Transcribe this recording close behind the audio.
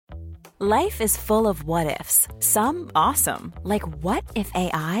Life is full of what-ifs. Some awesome, like what if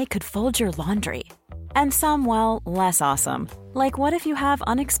AI could fold your laundry? And some, well, less awesome, like what if you have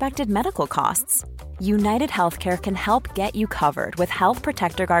unexpected medical costs? United Healthcare can help get you covered with Health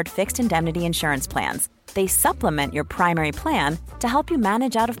Protector Guard fixed indemnity insurance plans. They supplement your primary plan to help you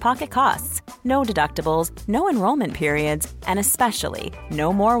manage out-of-pocket costs. No deductibles, no enrollment periods, and especially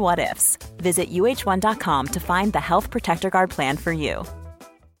no more what-ifs. Visit uh1.com to find the Health Protector Guard plan for you.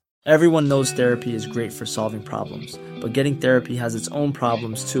 Everyone knows therapy is great for solving problems, but getting therapy has its own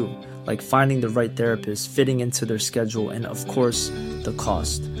problems too, like finding the right therapist, fitting into their schedule, and of course, the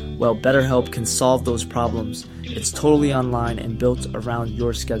cost. Well, BetterHelp can solve those problems. It's totally online and built around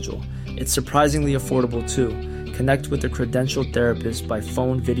your schedule. It's surprisingly affordable too. Connect with a credentialed therapist by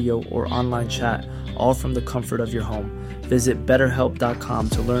phone, video, or online chat, all from the comfort of your home. Visit BetterHelp.com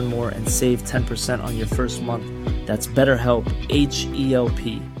to learn more and save 10% on your first month. That's BetterHelp,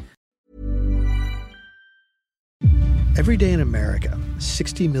 H-E-L-P. Every day in America,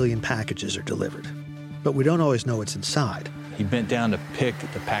 60 million packages are delivered, but we don't always know what's inside. He bent down to pick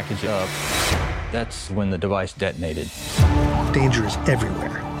the package up. That's when the device detonated. Danger is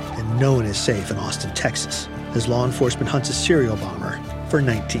everywhere, and no one is safe in Austin, Texas, as law enforcement hunts a serial bomber for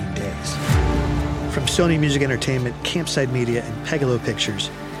 19 days. From Sony Music Entertainment, Campside Media, and Pegalo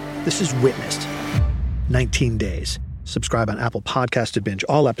Pictures, this is Witnessed. 19 Days. Subscribe on Apple Podcasts to binge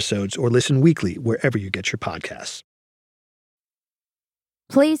all episodes or listen weekly wherever you get your podcasts.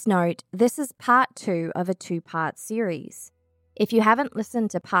 Please note, this is part 2 of a 2-part series. If you haven't listened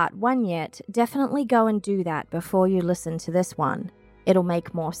to part 1 yet, definitely go and do that before you listen to this one. It'll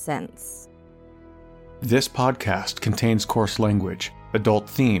make more sense. This podcast contains coarse language, adult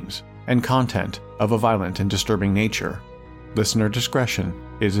themes, and content of a violent and disturbing nature. Listener discretion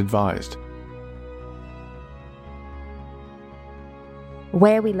is advised.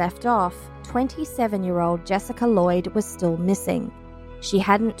 Where we left off, 27-year-old Jessica Lloyd was still missing. She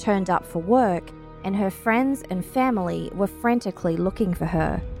hadn't turned up for work, and her friends and family were frantically looking for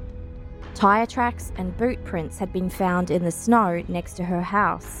her. Tire tracks and boot prints had been found in the snow next to her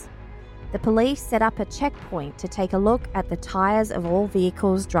house. The police set up a checkpoint to take a look at the tires of all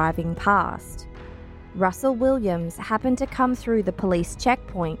vehicles driving past. Russell Williams happened to come through the police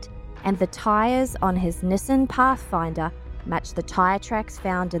checkpoint, and the tires on his Nissan Pathfinder matched the tire tracks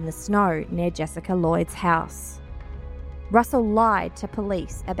found in the snow near Jessica Lloyd's house. Russell lied to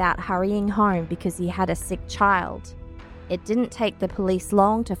police about hurrying home because he had a sick child. It didn't take the police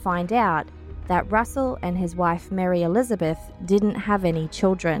long to find out that Russell and his wife Mary Elizabeth didn't have any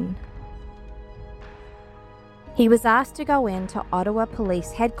children. He was asked to go into Ottawa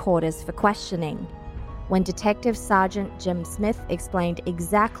Police Headquarters for questioning. When Detective Sergeant Jim Smith explained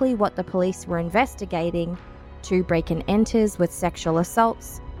exactly what the police were investigating, 2 break-and-enters with sexual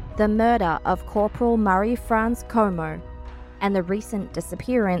assaults, the murder of Corporal Murray Franz Como, and the recent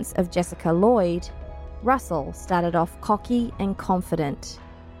disappearance of Jessica Lloyd, Russell started off cocky and confident.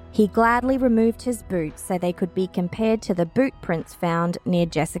 He gladly removed his boots so they could be compared to the boot prints found near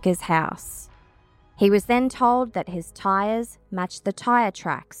Jessica's house. He was then told that his tires matched the tire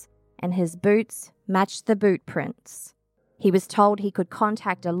tracks and his boots matched the boot prints. He was told he could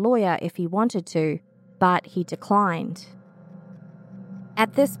contact a lawyer if he wanted to, but he declined.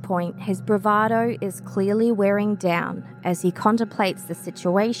 At this point, his bravado is clearly wearing down as he contemplates the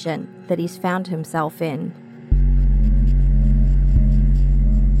situation that he's found himself in.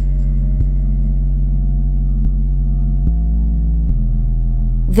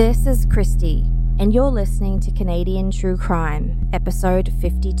 This is Christy, and you're listening to Canadian True Crime, episode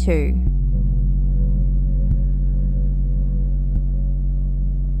 52.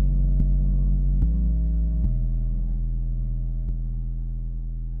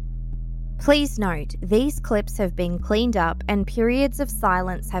 Please note, these clips have been cleaned up and periods of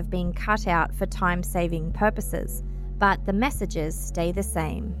silence have been cut out for time-saving purposes, but the messages stay the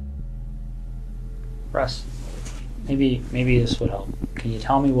same. Russ, maybe this would help. Can you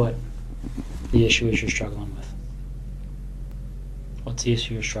tell me what the issue is you're struggling with? What's the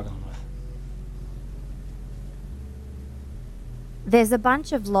issue you're struggling with? There's a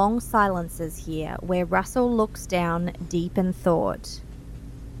bunch of long silences here where Russell looks down deep in thought.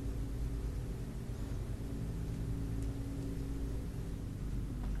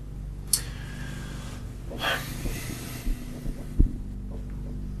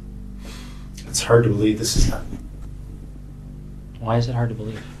 It's hard to believe this is happening. Why is it hard to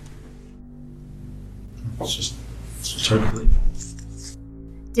believe? It's just hard to believe.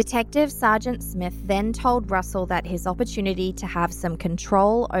 Detective Sergeant Smith then told Russell that his opportunity to have some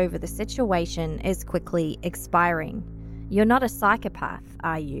control over the situation is quickly expiring. "You're not a psychopath,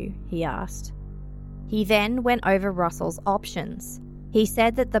 are you?" he asked. He then went over Russell's options. He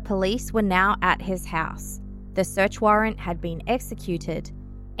said that the police were now at his house, the search warrant had been executed,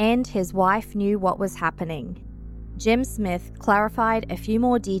 and his wife knew what was happening. Jim Smith clarified a few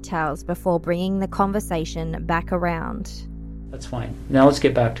more details before bringing the conversation back around. That's fine. Now let's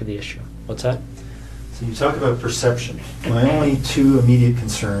get back to the issue. What's that? So you talk about perception. My only two immediate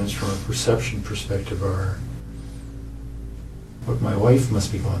concerns from a perception perspective are what my wife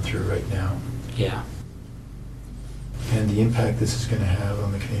must be going through right now Yeah. and the impact this is going to have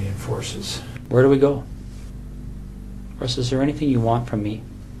on the Canadian Forces. Where do we go? Russ, is there anything you want from me?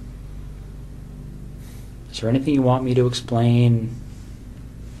 Is there anything you want me to explain?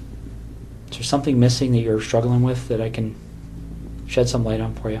 Is there something missing that you're struggling with that I can shed some light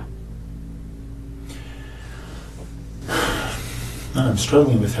on for you? I'm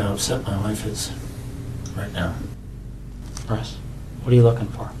struggling with how upset my wife is right now. Russ, what are you looking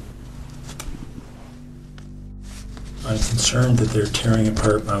for? I'm concerned that they're tearing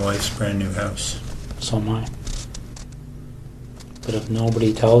apart my wife's brand new house. So am I. But if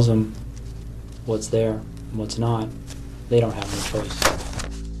nobody tells them what's there and what's not, they don't have any choice.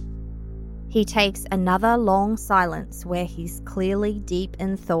 He takes another long silence where he's clearly deep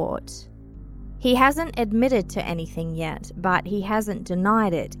in thought. He hasn't admitted to anything yet, but he hasn't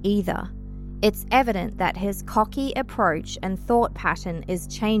denied it either. It's evident that his cocky approach and thought pattern is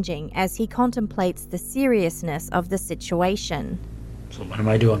changing as he contemplates the seriousness of the situation. So what am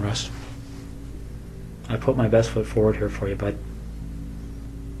I doing, Russ? I put my best foot forward here for you, bud.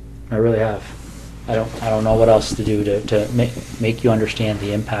 I really have. I don't know what else to do to make you understand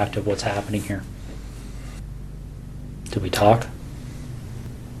the impact of what's happening here. Did we talk?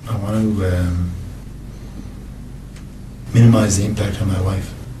 I want to minimize the impact on my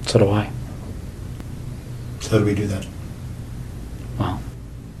wife. So do I. So how do we do that? Well,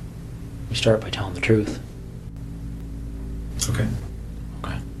 we start by telling the truth. Okay.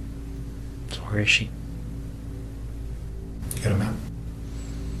 Okay. So where is she? You got a map?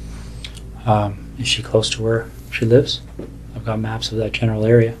 Is she close to where she lives? I've got maps of that general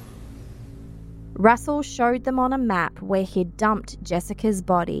area. Russell showed them on a map where he'd dumped Jessica's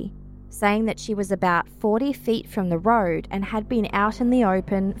body, saying that she was about 40 feet from the road and had been out in the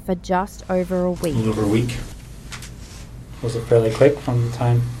open for just over a week. A little over a week. Was it fairly quick from the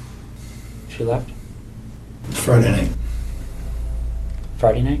time she left? Friday night.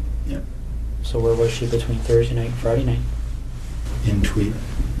 Friday night? Yeah. So where was she between Thursday night and Friday night? In Tweed.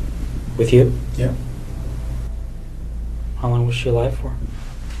 With you? Yeah. How long was she alive for?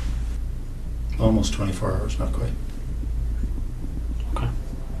 Almost 24 hours, not quite. Okay.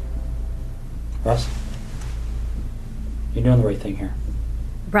 Russ? You're doing the right thing here.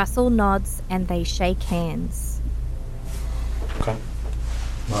 Russell nods and they shake hands. Okay.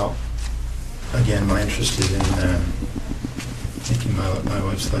 Well, again, my interest is in making my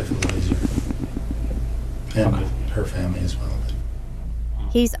wife's life a little easier. And Okay. her family as well.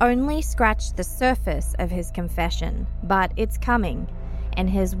 He's only scratched the surface of his confession, but it's coming, and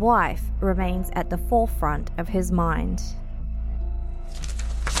his wife remains at the forefront of his mind.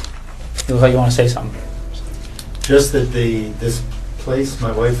 You look like you want to say something. Just that this place,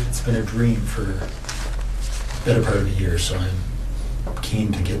 my wife, it's been a dream for the better part of a year, so I'm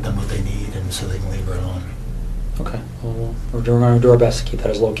keen to get them what they need and so they can leave her alone. Okay. Well, we're going to do our best to keep that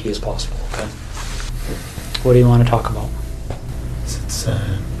as low-key as possible, okay? What do you want to talk about? It's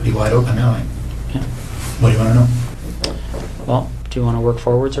pretty wide open now, eh? Yeah. What do you want to know? Well, do you want to work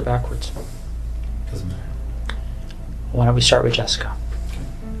forwards or backwards? Doesn't matter. Why don't we start with Jessica?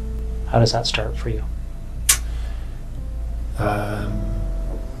 How does that start for you? I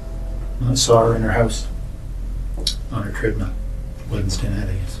saw her in her house on her treadmill Wednesday night,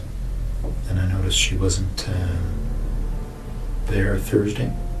 I guess. Then I noticed she wasn't there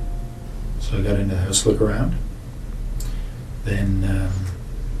Thursday. So I got into the house to look around. Then,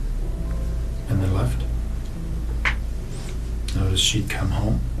 and then left. Noticed she'd come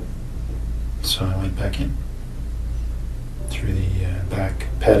home. So I went back in through the back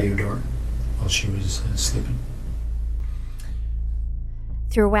patio door while she was sleeping.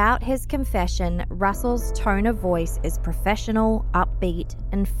 Throughout his confession, Russell's tone of voice is professional, upbeat,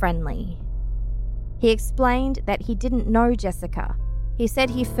 and friendly. He explained that he didn't know Jessica. He said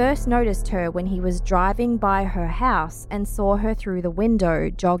he first noticed her when he was driving by her house and saw her through the window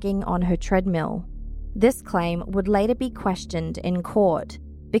jogging on her treadmill. This claim would later be questioned in court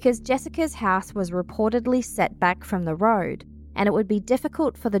because Jessica's house was reportedly set back from the road, and it would be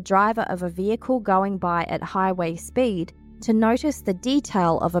difficult for the driver of a vehicle going by at highway speed to notice the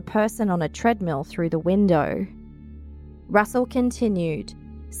detail of a person on a treadmill through the window. Russell continued,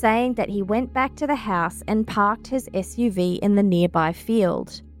 saying that he went back to the house and parked his SUV in the nearby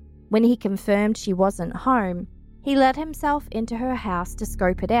field. When he confirmed she wasn't home, he let himself into her house to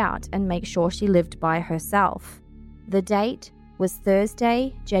scope it out and make sure she lived by herself. The date was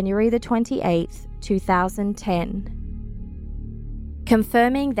Thursday, January the 28th, 2010.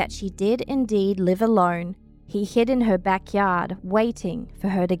 Confirming that she did indeed live alone, he hid in her backyard, waiting for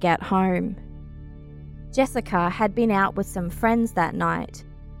her to get home. Jessica had been out with some friends that night.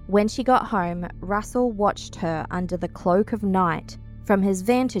 When she got home, Russell watched her under the cloak of night from his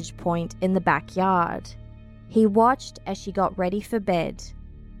vantage point in the backyard. He watched as she got ready for bed.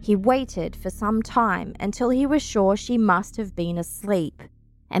 He waited for some time until he was sure she must have been asleep,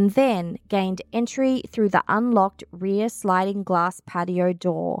 and then gained entry through the unlocked rear sliding glass patio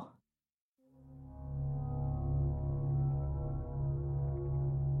door.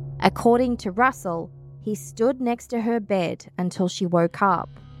 According to Russell, he stood next to her bed until she woke up.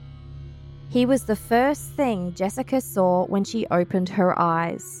 He was the first thing Jessica saw when she opened her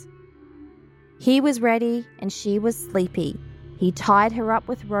eyes. He was ready and she was sleepy. He tied her up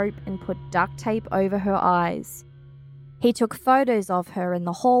with rope and put duct tape over her eyes. He took photos of her in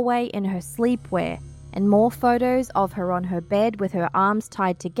the hallway in her sleepwear and more photos of her on her bed with her arms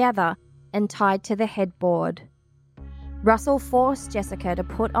tied together and tied to the headboard. Russell forced Jessica to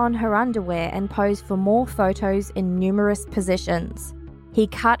put on her underwear and pose for more photos in numerous positions. He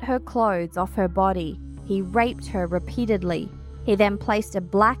cut her clothes off her body. He raped her repeatedly. He then placed a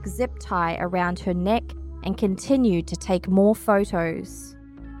black zip tie around her neck and continued to take more photos.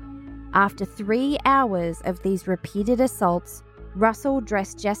 After 3 hours of these repeated assaults, Russell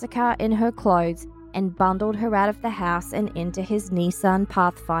dressed Jessica in her clothes and bundled her out of the house and into his Nissan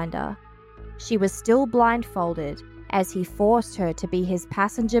Pathfinder. She was still blindfolded as he forced her to be his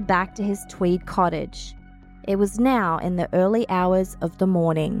passenger back to his Tweed cottage. It was now in the early hours of the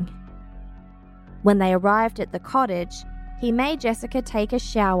morning. When they arrived at the cottage, he made Jessica take a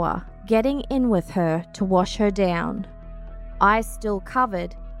shower, getting in with her to wash her down. Eyes still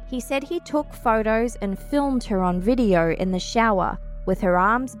covered, he said he took photos and filmed her on video in the shower with her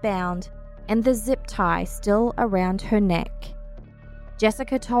arms bound and the zip tie still around her neck.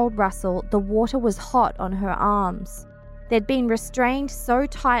 Jessica told Russell the water was hot on her arms. They'd been restrained so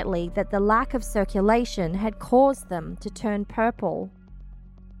tightly that the lack of circulation had caused them to turn purple.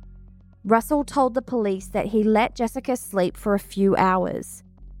 Russell told the police that he let Jessica sleep for a few hours.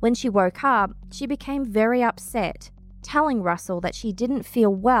 When she woke up, she became very upset, telling Russell that she didn't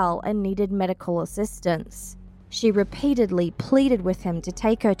feel well and needed medical assistance. She repeatedly pleaded with him to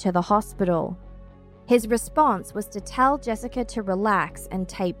take her to the hospital. His response was to tell Jessica to relax and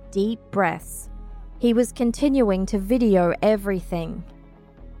take deep breaths. He was continuing to video everything.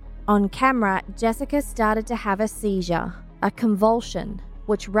 On camera, Jessica started to have a seizure, a convulsion,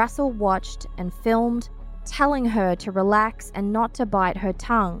 which Russell watched and filmed, telling her to relax and not to bite her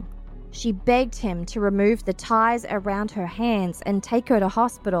tongue. She begged him to remove the ties around her hands and take her to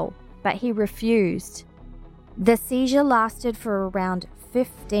hospital, but he refused. The seizure lasted for around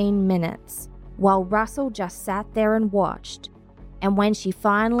 15 minutes, while Russell just sat there and watched. And when she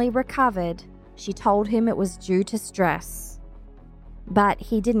finally recovered, she told him it was due to stress. But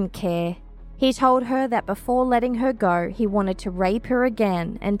he didn't care. He told her that before letting her go, he wanted to rape her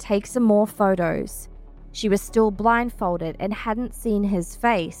again and take some more photos. She was still blindfolded and hadn't seen his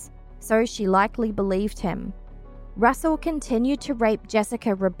face, so she likely believed him. Russell continued to rape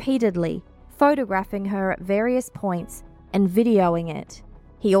Jessica repeatedly, photographing her at various points and videoing it.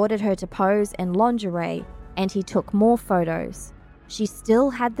 He ordered her to pose in lingerie, and he took more photos. She still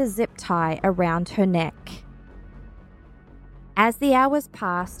had the zip tie around her neck. As the hours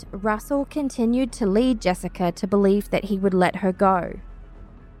passed, Russell continued to lead Jessica to believe that he would let her go.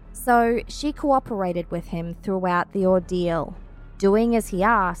 So she cooperated with him throughout the ordeal, doing as he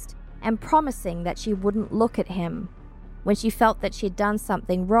asked and promising that she wouldn't look at him. When she felt that she'd done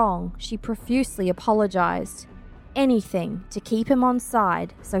something wrong, she profusely apologized. Anything to keep him on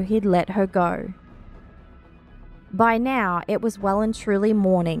side so he'd let her go. By now, it was well and truly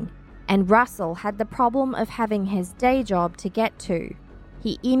morning, and Russell had the problem of having his day job to get to.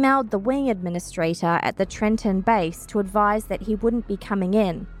 He emailed the wing administrator at the Trenton base to advise that he wouldn't be coming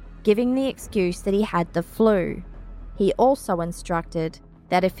in, giving the excuse that he had the flu. He also instructed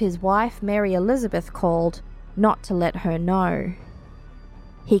that if his wife Mary Elizabeth called, not to let her know.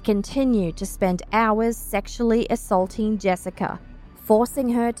 He continued to spend hours sexually assaulting Jessica, forcing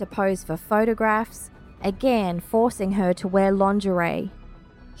her to pose for photographs, again forcing her to wear lingerie.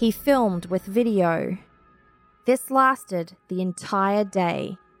 He filmed with video. This lasted the entire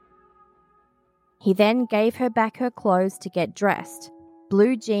day. He then gave her back her clothes to get dressed,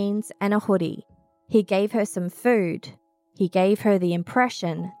 blue jeans and a hoodie. He gave her some food. He gave her the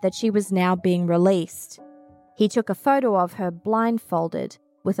impression that she was now being released. He took a photo of her blindfolded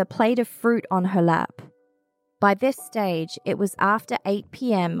with a plate of fruit on her lap. By this stage, it was after 8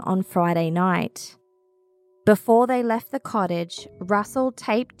 p.m. on Friday night. Before they left the cottage, Russell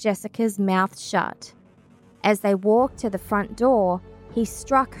taped Jessica's mouth shut. As they walked to the front door, he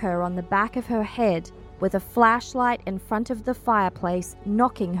struck her on the back of her head with a flashlight in front of the fireplace,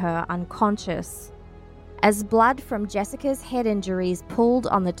 knocking her unconscious. As blood from Jessica's head injuries pooled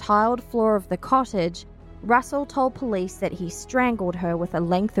on the tiled floor of the cottage, Russell told police that he strangled her with a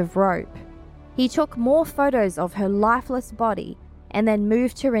length of rope. He took more photos of her lifeless body and then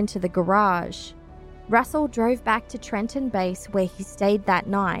moved her into the garage. Russell drove back to Trenton Base where he stayed that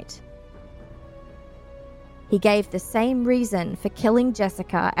night. He gave the same reason for killing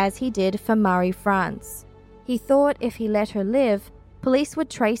Jessica as he did for Murray France. He thought if he let her live, police would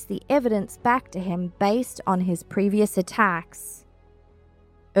trace the evidence back to him based on his previous attacks.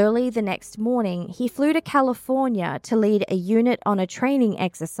 Early the next morning, he flew to California to lead a unit on a training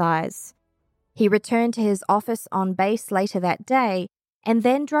exercise. He returned to his office on base later that day and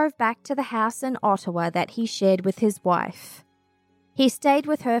then drove back to the house in Ottawa that he shared with his wife. He stayed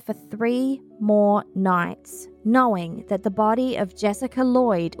with her for 3 more nights, knowing that the body of Jessica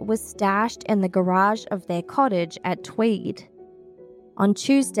Lloyd was stashed in the garage of their cottage at Tweed. On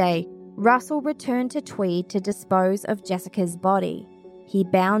Tuesday, Russell returned to Tweed to dispose of Jessica's body. He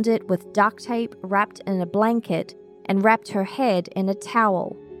bound it with duct tape wrapped in a blanket and wrapped her head in a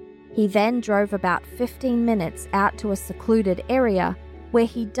towel. He then drove about 15 minutes out to a secluded area where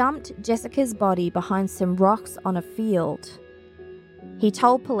he dumped Jessica's body behind some rocks on a field. He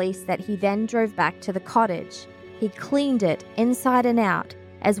told police that he then drove back to the cottage. He cleaned it inside and out,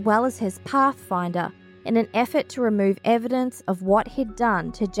 as well as his Pathfinder, in an effort to remove evidence of what he'd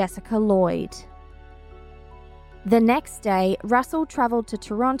done to Jessica Lloyd. The next day, Russell travelled to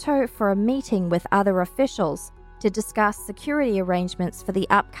Toronto for a meeting with other officials to discuss security arrangements for the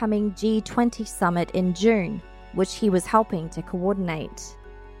upcoming G20 summit in June, which he was helping to coordinate.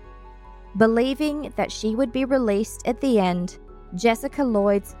 Believing that she would be released at the end, Jessica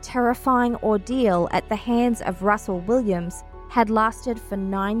Lloyd's terrifying ordeal at the hands of Russell Williams had lasted for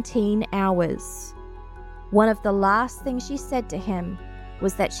 19 hours. One of the last things she said to him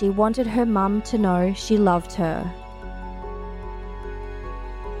was that she wanted her mum to know she loved her.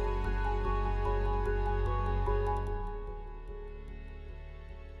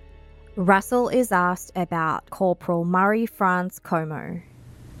 Russell is asked about Corporal Murray France Como.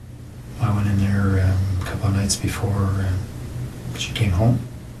 I went in there a couple of nights before she came home.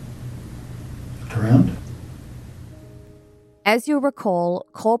 Looked around. As you'll recall,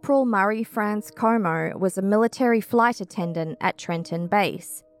 Corporal Murray France Como was a military flight attendant at Trenton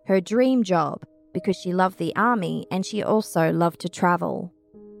Base, her dream job, because she loved the army and she also loved to travel.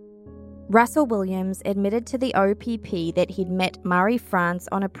 Russell Williams admitted to the OPP that he'd met Murray France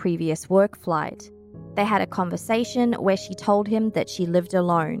on a previous work flight. They had a conversation where she told him that she lived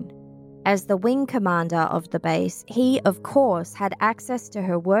alone. As the wing commander of the base, he, of course, had access to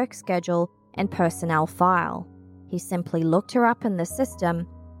her work schedule and personnel file. He simply looked her up in the system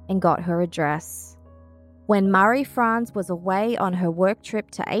and got her address. When Murray France was away on her work trip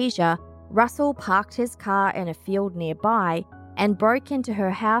to Asia, Russell parked his car in a field nearby and broke into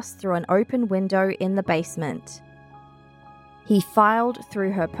her house through an open window in the basement. He filed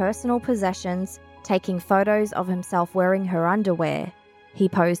through her personal possessions, taking photos of himself wearing her underwear. He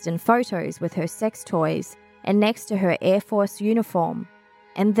posed in photos with her sex toys and next to her Air Force uniform,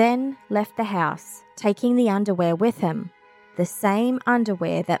 and then left the house, taking the underwear with him, the same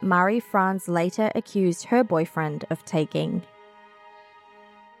underwear that Murray France later accused her boyfriend of taking.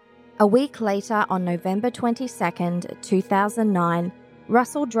 A week later, on November 22nd, 2009,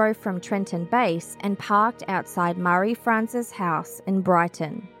 Russell drove from Trenton Base and parked outside Murray France's house in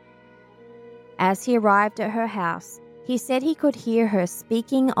Brighton. As he arrived at her house, he said he could hear her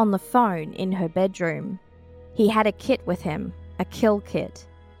speaking on the phone in her bedroom. He had a kit with him, a kill kit,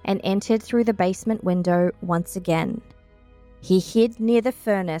 and entered through the basement window once again. He hid near the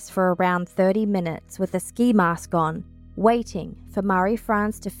furnace for around 30 minutes with a ski mask on, waiting for Murray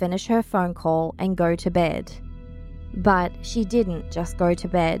France to finish her phone call and go to bed. But she didn't just go to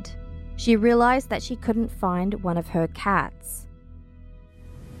bed. She realized that she couldn't find one of her cats.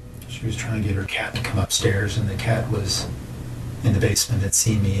 She was trying to get her cat to come upstairs, and the cat was in the basement, had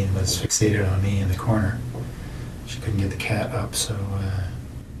seen me and was fixated on me in the corner. She couldn't get the cat up, so...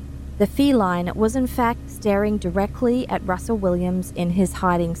 The feline was in fact staring directly at Russell Williams in his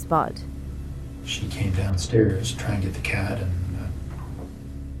hiding spot. she came downstairs to try and get the cat, and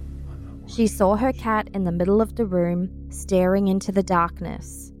she saw her cat in the middle of the room, staring into the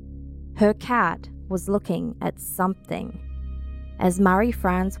darkness. Her cat was looking at something. As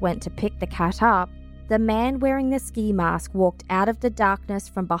Marie-France went to pick the cat up, the man wearing the ski mask walked out of the darkness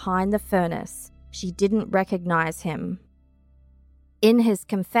from behind the furnace. She didn't recognize him. In his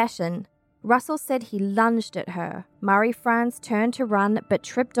confession, Russell said he lunged at her. Marie-France turned to run but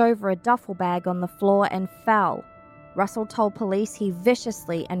tripped over a duffel bag on the floor and fell. Russell told police he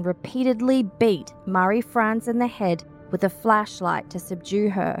viciously and repeatedly beat Marie-France in the head with a flashlight to subdue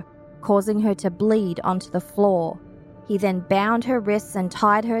her, causing her to bleed onto the floor. He then bound her wrists and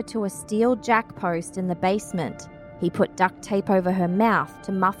tied her to a steel jack post in the basement. He put duct tape over her mouth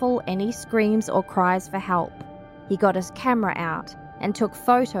to muffle any screams or cries for help. He got his camera out and took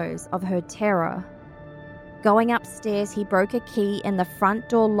photos of her terror. Going upstairs, he broke a key in the front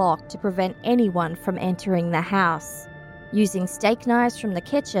door lock to prevent anyone from entering the house. Using steak knives from the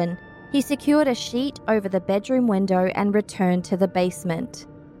kitchen, he secured a sheet over the bedroom window and returned to the basement.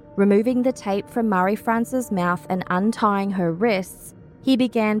 Removing the tape from Marie-France's mouth and untying her wrists, he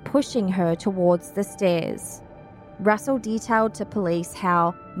began pushing her towards the stairs. Russell detailed to police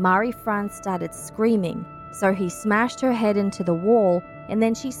how Marie-France started screaming, so he smashed her head into the wall and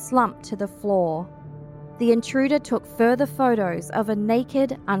then she slumped to the floor. The intruder took further photos of a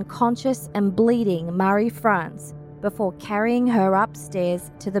naked, unconscious and bleeding Marie-France before carrying her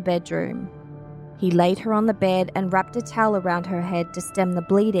upstairs to the bedroom. He laid her on the bed and wrapped a towel around her head to stem the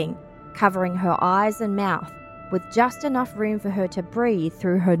bleeding, covering her eyes and mouth, with just enough room for her to breathe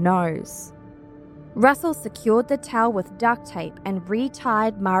through her nose. Russell secured the towel with duct tape and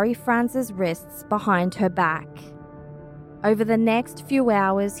retied Marie-France's wrists behind her back. Over the next few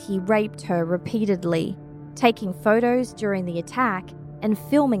hours, he raped her repeatedly, taking photos during the attack and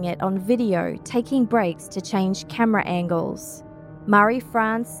filming it on video, taking breaks to change camera angles.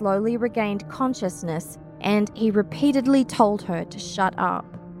 Marie-France slowly regained consciousness, and he repeatedly told her to shut up.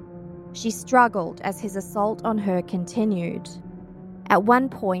 She struggled as his assault on her continued. At one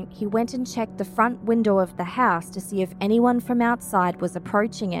point, he went and checked the front window of the house to see if anyone from outside was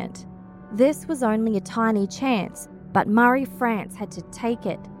approaching it. This was only a tiny chance, but Marie-France had to take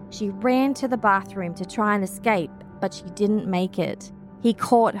it. She ran to the bathroom to try and escape, but she didn't make it. He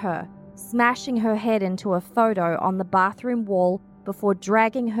caught her, smashing her head into a photo on the bathroom wall before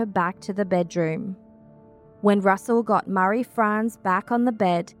dragging her back to the bedroom. When Russell got Marie-France back on the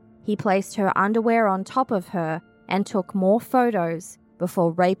bed, he placed her underwear on top of her and took more photos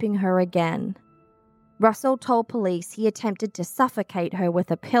before raping her again. Russell told police he attempted to suffocate her with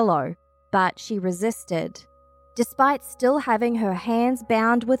a pillow, but she resisted. Despite still having her hands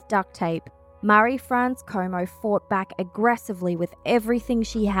bound with duct tape, Marie-France Como fought back aggressively with everything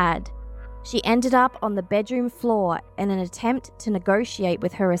she had. She ended up on the bedroom floor in an attempt to negotiate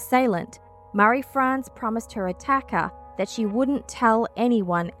with her assailant. Marie-France promised her attacker that she wouldn't tell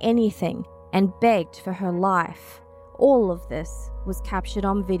anyone anything and begged for her life. All of this was captured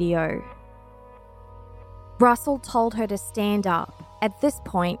on video. Russell told her to stand up. At this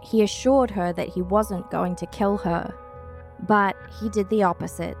point, he assured her that he wasn't going to kill her. But he did the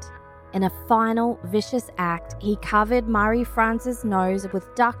opposite. In a final, vicious act, he covered Marie-France's nose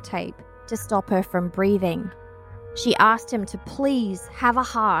with duct tape to stop her from breathing. She asked him to please have a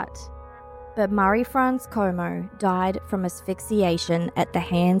heart. But Marie-France Como died from asphyxiation at the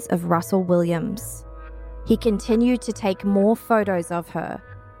hands of Russell Williams. He continued to take more photos of her.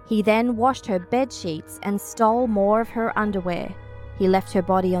 He then washed her bed sheets and stole more of her underwear. He left her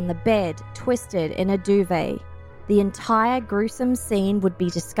body on the bed, twisted in a duvet. The entire gruesome scene would be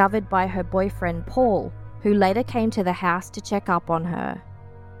discovered by her boyfriend Paul, who later came to the house to check up on her.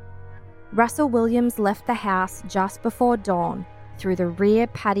 Russell Williams left the house just before dawn through the rear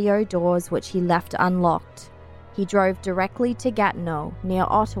patio doors, which he left unlocked. He drove directly to Gatineau, near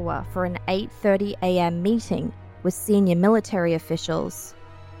Ottawa, for an 8:30 a.m. meeting with senior military officials.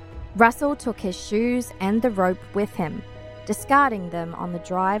 Russell took his shoes and the rope with him, discarding them on the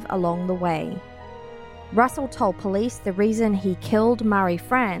drive along the way. Russell told police the reason he killed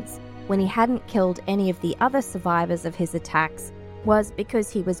Marie-France when he hadn't killed any of the other survivors of his attacks was because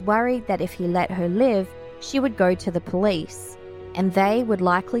he was worried that if he let her live, she would go to the police, and they would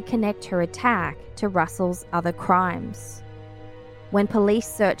likely connect her attack to Russell's other crimes. When police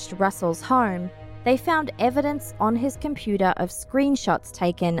searched Russell's home, they found evidence on his computer of screenshots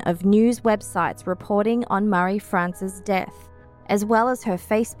taken of news websites reporting on Marie-France's death, as well as her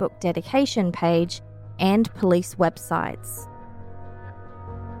Facebook dedication page and police websites.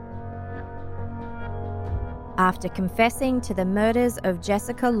 After confessing to the murders of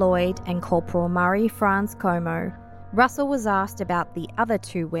Jessica Lloyd and Corporal Murray France Como, Russell was asked about the other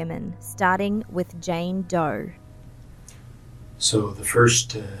two women, starting with Jane Doe. So the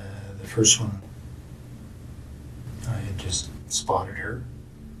first one, I had just spotted her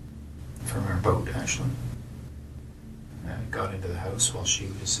from our boat, actually. I got into the house while she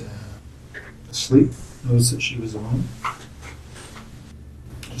was asleep. Noticed that she was alone.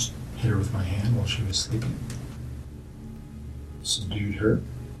 Just hit her with my hand while she was sleeping. Subdued her.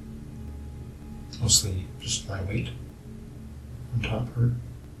 Mostly just my weight on top of her.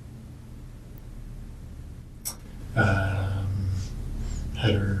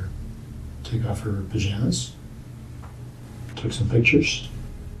 Had her take off her pajamas. Took some pictures.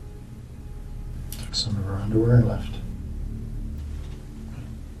 Took some of her underwear and left.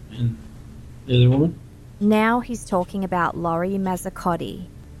 And the other woman? Now he's talking about Laurie Mazzicotti.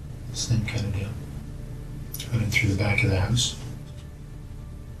 Same kind of deal. Went in through the back of the house.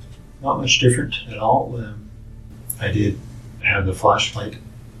 Not much different at all. I did have the flashlight.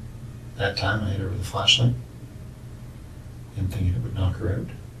 That time I hit her with a flashlight. And thinking it would knock her out.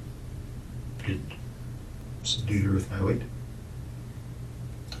 Did subdued her with my weight.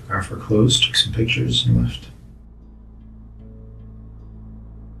 Took off her clothes, took some pictures, and left.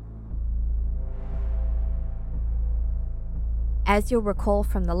 As you'll recall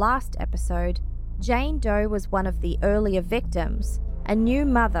from the last episode, Jane Doe was one of the earlier victims, a new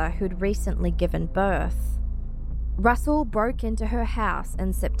mother who'd recently given birth. Russell broke into her house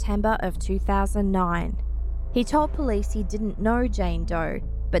in September of 2009. He told police he didn't know Jane Doe,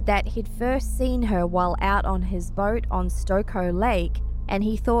 but that he'd first seen her while out on his boat on Stokoe Lake, and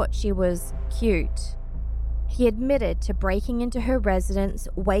he thought she was cute. He admitted to breaking into her residence,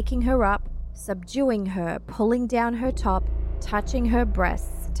 waking her up, subduing her, pulling down her top, touching her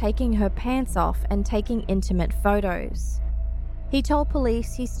breasts, taking her pants off, and taking intimate photos. He told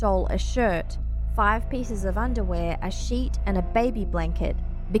police he stole a shirt, 5 pieces of underwear, a sheet, and a baby blanket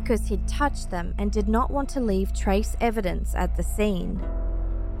because he'd touched them and did not want to leave trace evidence at the scene.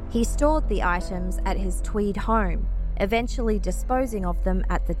 He stored the items at his Tweed home, eventually disposing of them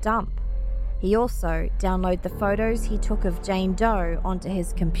at the dump. He also downloaded the photos he took of Jane Doe onto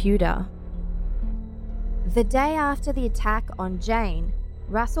his computer. The day after the attack on Jane,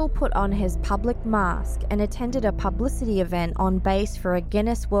 Russell put on his public mask and attended a publicity event on base for a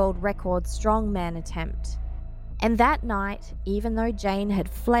Guinness World Record strongman attempt. And that night, even though Jane had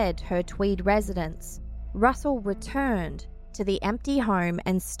fled her Tweed residence, Russell returned to the empty home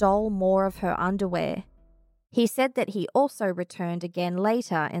and stole more of her underwear. He said that he also returned again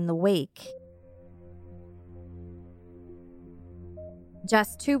later in the week.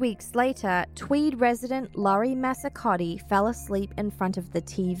 Just 2 weeks later, Tweed resident Laurie Mazzicotti fell asleep in front of the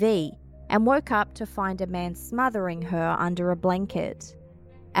TV and woke up to find a man smothering her under a blanket.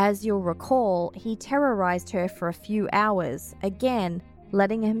 As you'll recall, he terrorized her for a few hours, again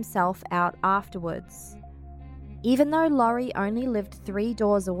letting himself out afterwards. Even though Laurie only lived 3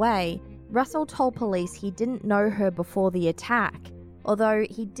 doors away, Russell told police he didn't know her before the attack, although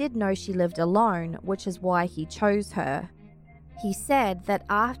he did know she lived alone, which is why he chose her. He said that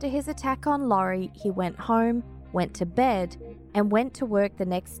after his attack on Laurie, he went home, went to bed, and went to work the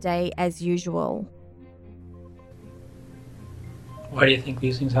next day as usual. Why do you think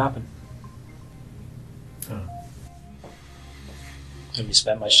these things happen? Have you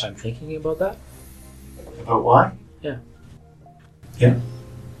spent much time thinking about that? About why? Yeah. Yeah.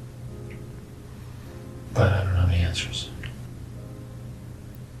 But I don't know the answers.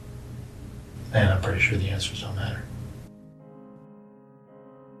 And I'm pretty sure the answers don't matter.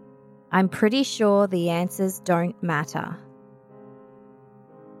 I'm pretty sure the answers don't matter.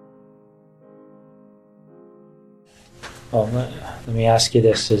 Well, let me ask you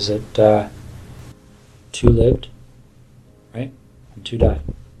this. Is it 2 lived, right? And 2 died.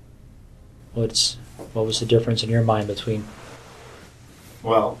 What was the difference in your mind between?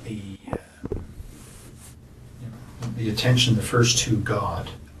 Well, the attention the first 2 got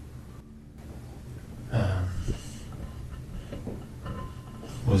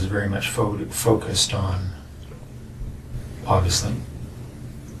was very much focused on, obviously,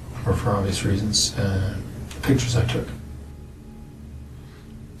 or for obvious reasons, the pictures I took.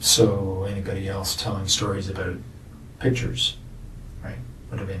 So anybody else telling stories about pictures, right,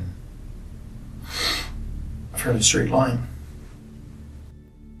 would have been a fairly straight line.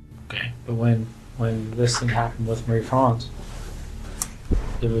 Okay, but when this thing happened with Marie France,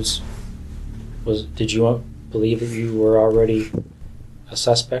 did you believe that you were already a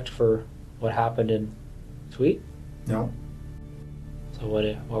suspect for what happened in Tweed? No. So what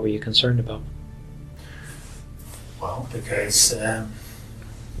were you concerned about? Well, because I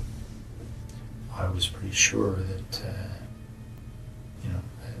was pretty sure that,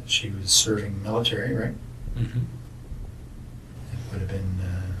 she was serving military, right? Mm-hmm. It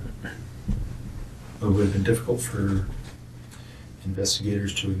would have been difficult for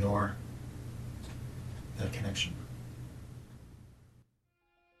investigators to ignore that connection.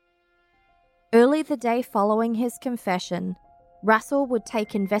 Early the day following his confession, Russell would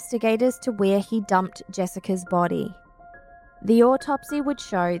take investigators to where he dumped Jessica's body. The autopsy would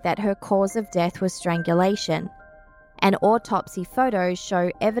show that her cause of death was strangulation, and autopsy photos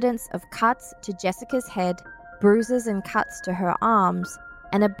show evidence of cuts to Jessica's head, bruises and cuts to her arms,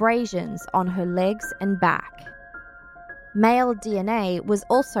 and abrasions on her legs and back. Male DNA was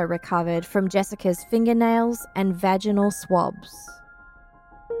also recovered from Jessica's fingernails and vaginal swabs.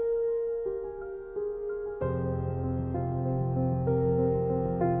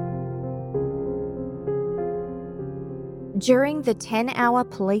 During the 10-hour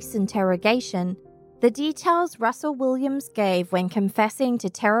police interrogation, the details Russell Williams gave when confessing to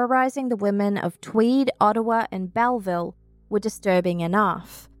terrorizing the women of Tweed, Ottawa, and Belleville were disturbing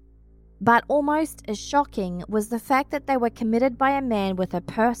enough. But almost as shocking was the fact that they were committed by a man with a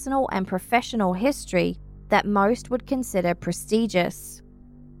personal and professional history that most would consider prestigious.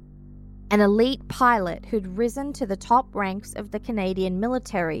 An elite pilot who'd risen to the top ranks of the Canadian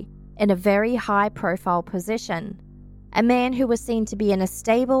military in a very high-profile position. A man who was seen to be in a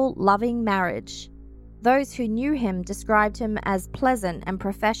stable, loving marriage. Those who knew him described him as pleasant and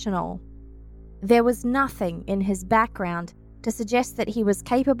professional. There was nothing in his background to suggest that he was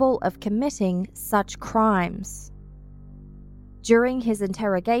capable of committing such crimes. During his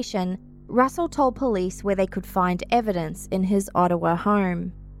interrogation, Russell told police where they could find evidence in his Ottawa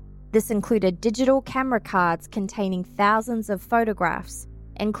home. This included digital camera cards containing thousands of photographs,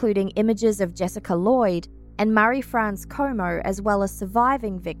 including images of Jessica Lloyd and Marie-France Como, as well as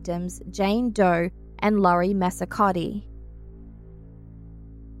surviving victims Jane Doe and Laurie Massacoti.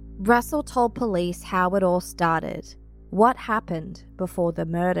 Russell told police how it all started, what happened before the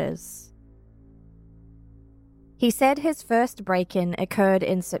murders. He said his first break-in occurred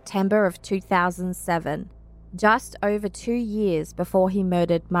in September of 2007, just over 2 years before he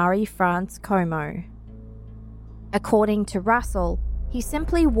murdered Marie-France Como. According to Russell, he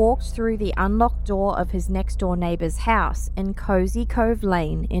simply walked through the unlocked door of his next-door neighbour's house in Cozy Cove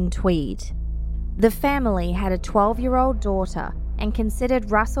Lane in Tweed. The family had a 12-year-old daughter and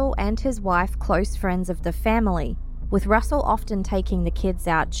considered Russell and his wife close friends of the family, with Russell often taking the kids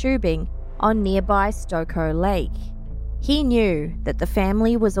out tubing on nearby Stokoe Lake. He knew that the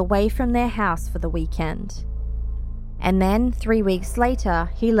family was away from their house for the weekend. And then, 3 weeks later,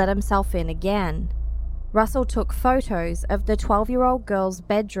 he let himself in again. Russell took photos of the 12-year-old girl's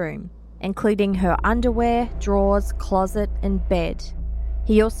bedroom, including her underwear, drawers, closet, and bed.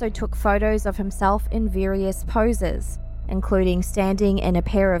 He also took photos of himself in various poses, including standing in a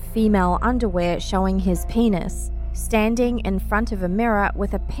pair of female underwear showing his penis, standing in front of a mirror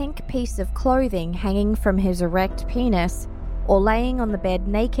with a pink piece of clothing hanging from his erect penis, or laying on the bed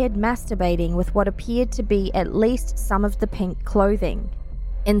naked masturbating with what appeared to be at least some of the pink clothing.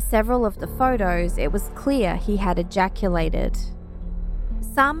 In several of the photos, it was clear he had ejaculated.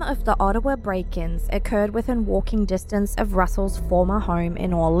 Some of the Ottawa break-ins occurred within walking distance of Russell's former home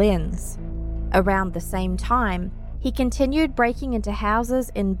in Orleans. Around the same time, he continued breaking into houses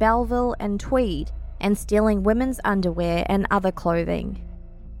in Belleville and Tweed and stealing women's underwear and other clothing.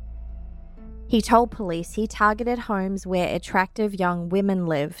 He told police he targeted homes where attractive young women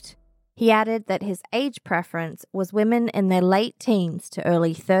lived. He added that his age preference was women in their late teens to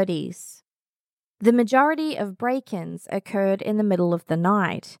early 30s. The majority of break-ins occurred in the middle of the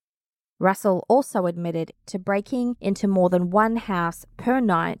night. Russell also admitted to breaking into more than one house per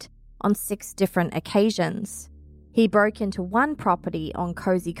night on 6 different occasions. He broke into one property on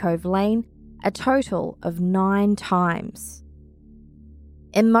Cozy Cove Lane a total of 9 times.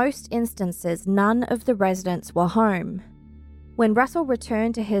 In most instances, none of the residents were home. When Russell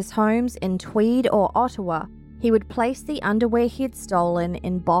returned to his homes in Tweed or Ottawa, he would place the underwear he had stolen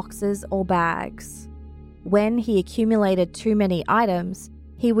in boxes or bags. When he accumulated too many items,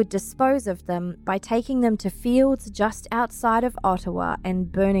 he would dispose of them by taking them to fields just outside of Ottawa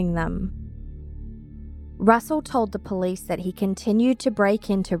and burning them. Russell told the police that he continued to break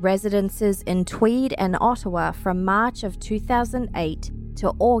into residences in Tweed and Ottawa from March of 2008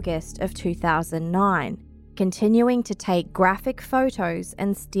 to August of 2009, continuing to take graphic photos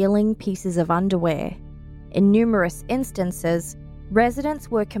and stealing pieces of underwear. In numerous instances,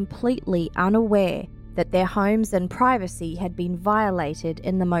 residents were completely unaware that their homes and privacy had been violated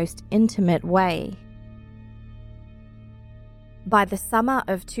in the most intimate way. By the summer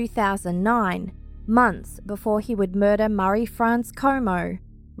of 2009, months before he would murder Marie-France Como,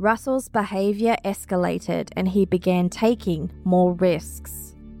 Russell's behaviour escalated and he began taking more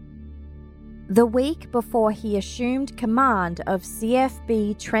risks. The week before he assumed command of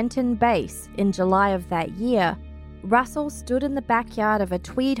CFB Trenton Base in July of that year, Russell stood in the backyard of a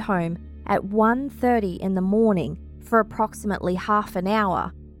Tweed home at 1:30 in the morning for approximately half an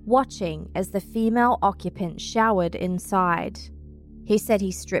hour, watching as the female occupant showered inside. He said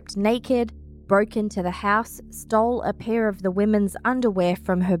he stripped naked, broke into the house, stole a pair of the women's underwear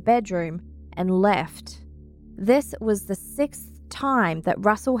from her bedroom, and left. This was the 6th time that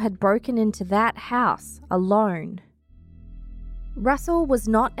Russell had broken into that house alone. Russell was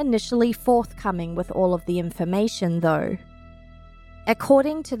not initially forthcoming with all of the information, though.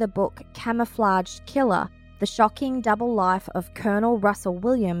 According to the book Camouflaged Killer, The Shocking Double Life of Colonel Russell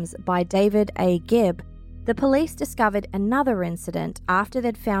Williams by David A. Gibb, the police discovered another incident after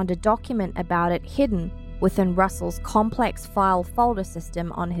they'd found a document about it hidden within Russell's complex file folder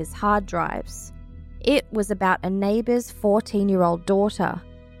system on his hard drives. It was about a neighbour's 14-year-old daughter.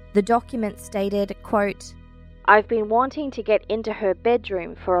 The document stated, quote, "I've been wanting to get into her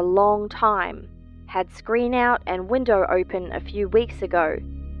bedroom for a long time. Had screen out and window open a few weeks ago,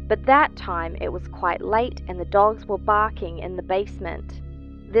 but that time it was quite late and the dogs were barking in the basement.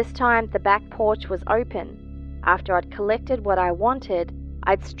 This time the back porch was open. After I'd collected what I wanted,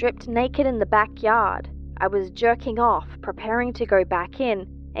 I'd stripped naked in the backyard. I was jerking off, preparing to go back in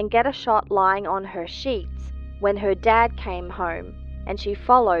and get a shot lying on her sheets when her dad came home, and she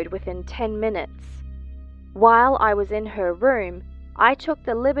followed within 10 minutes. While I was in her room, I took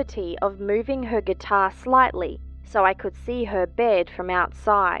the liberty of moving her guitar slightly so I could see her bed from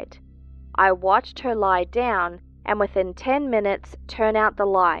outside. I watched her lie down and within 10 minutes turn out the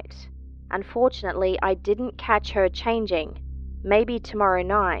light. Unfortunately, I didn't catch her changing. Maybe tomorrow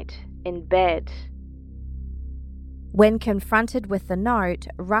night, in bed." When confronted with the note,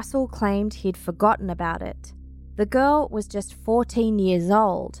 Russell claimed he'd forgotten about it. The girl was just 14 years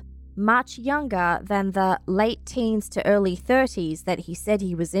old, much younger than the late teens to early 30s that he said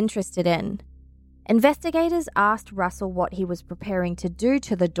he was interested in. Investigators asked Russell what he was preparing to do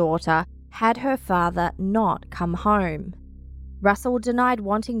to the daughter had her father not come home. Russell denied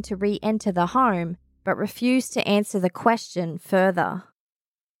wanting to re-enter the home, but refused to answer the question further.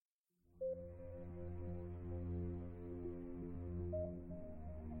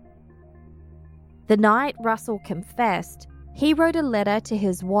 The night Russell confessed, he wrote a letter to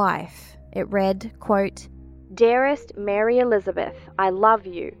his wife. It read, quote, "Dearest Mary Elizabeth, I love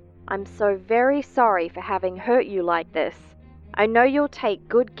you. I'm so very sorry for having hurt you like this. I know you'll take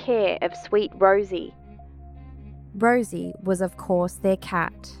good care of sweet Rosie." Rosie was, of course, their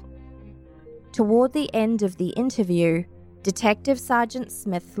cat. Toward the end of the interview, Detective Sergeant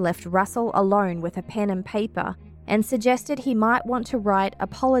Smith left Russell alone with a pen and paper and suggested he might want to write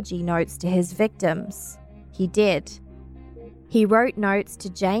apology notes to his victims. He did. He wrote notes to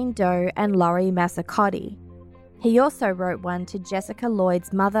Jane Doe and Laurie Massacotti. He also wrote one to Jessica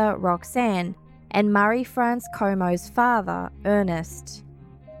Lloyd's mother, Roxanne, and Marie-France Como's father, Ernest.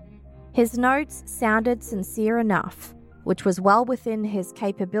 His notes sounded sincere enough, which was well within his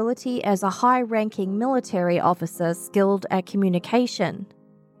capability as a high-ranking military officer skilled at communication.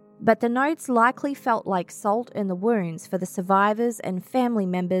 But the notes likely felt like salt in the wounds for the survivors and family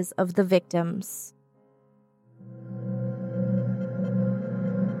members of the victims.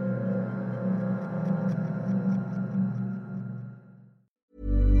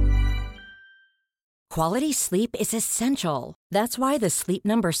 Quality sleep is essential. That's why the Sleep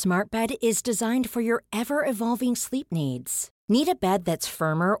Number Smart Bed is designed for your ever-evolving sleep needs. Need a bed that's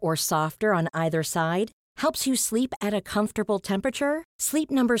firmer or softer on either side? Helps you sleep at a comfortable temperature? Sleep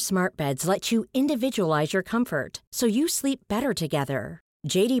Number Smart Beds let you individualize your comfort, so you sleep better together.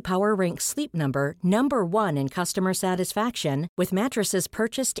 J.D. Power ranks Sleep Number number 1 in customer satisfaction with mattresses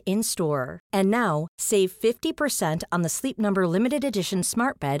purchased in-store. And now, save 50% on the Sleep Number Limited Edition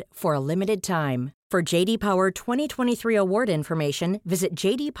Smart Bed for a limited time. For J.D. Power 2023 award information, visit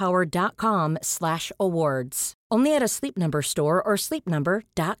jdpower.com/awards. Only at a Sleep Number store or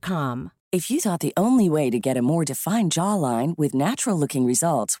sleepnumber.com. If you thought the only way to get a more defined jawline with natural-looking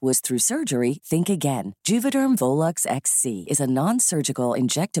results was through surgery, think again. Juvederm Volux XC is a non-surgical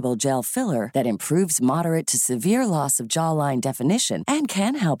injectable gel filler that improves moderate to severe loss of jawline definition and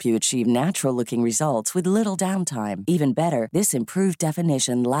can help you achieve natural-looking results with little downtime. Even better, this improved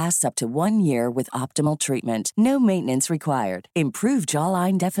definition lasts up to 1 year with optimal treatment. No maintenance required. Improve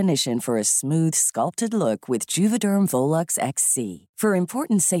jawline definition for a smooth, sculpted look with Juvederm Volux XC. For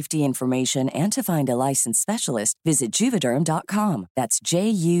important safety information and to find a licensed specialist, visit Juvederm.com. That's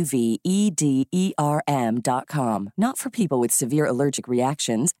JUVEDERM.com. Not for people with severe allergic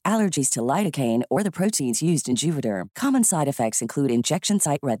reactions, allergies to lidocaine, or the proteins used in Juvederm. Common side effects include injection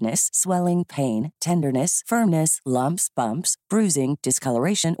site redness, swelling, pain, tenderness, firmness, lumps, bumps, bruising,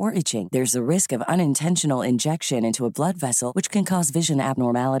 discoloration, or itching. There's a risk of unintentional injection into a blood vessel, which can cause vision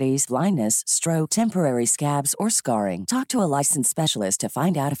abnormalities, blindness, stroke, temporary scabs, or scarring. Talk to a licensed specialist to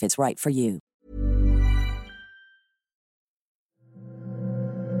find out if it's right for you.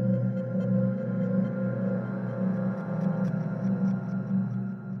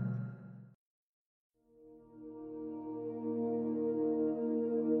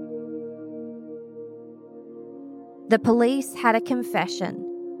 The police had a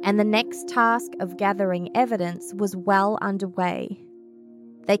confession, and the next task of gathering evidence was well underway.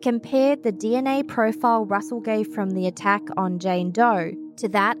 They compared the DNA profile Russell gave from the attack on Jane Doe to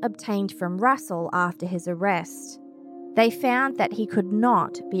that obtained from Russell after his arrest. They found that he could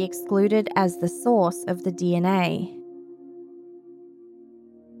not be excluded as the source of the DNA.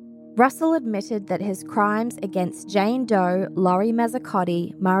 Russell admitted that his crimes against Jane Doe, Lori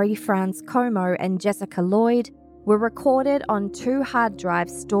Mazzicotti, Murray Franz Como, and Jessica Lloyd were recorded on 2 hard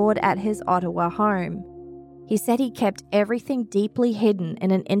drives stored at his Ottawa home. He said he kept everything deeply hidden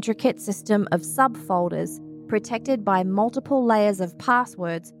in an intricate system of subfolders protected by multiple layers of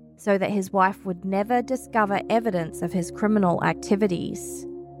passwords so that his wife would never discover evidence of his criminal activities.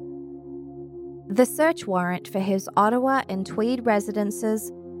 The search warrant for his Ottawa and Tweed residences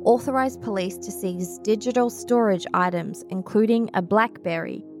authorized police to seize digital storage items including a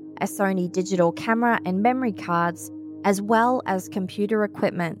BlackBerry, a Sony digital camera and memory cards, as well as computer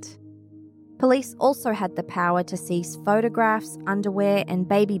equipment. Police also had the power to seize photographs, underwear, and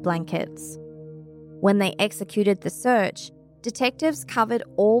baby blankets. When they executed the search, detectives covered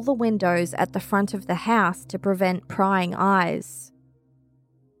all the windows at the front of the house to prevent prying eyes.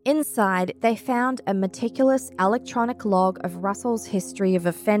 Inside, they found a meticulous electronic log of Russell's history of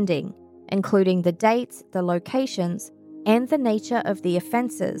offending, including the dates, the locations, and the nature of the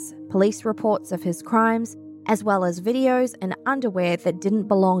offences, police reports of his crimes, as well as videos and underwear that didn't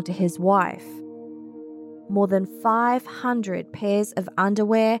belong to his wife. More than 500 pairs of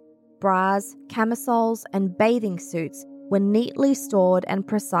underwear, bras, camisoles, and bathing suits were neatly stored and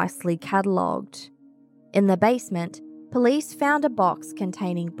precisely catalogued. In the basement, police found a box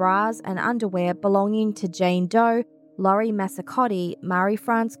containing bras and underwear belonging to Jane Doe, Lori Mazzicotti, Murray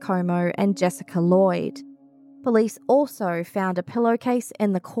Franz Como, and Jessica Lloyd. Police also found a pillowcase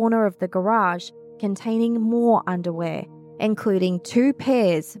in the corner of the garage containing more underwear, including 2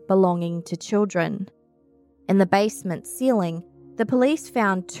 pairs belonging to children. In the basement ceiling, the police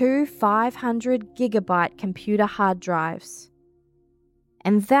found 2 500-gigabyte computer hard drives.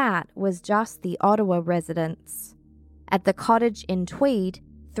 And that was just the Ottawa residence. At the cottage in Tweed,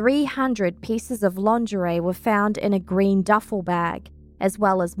 300 pieces of lingerie were found in a green duffel bag, as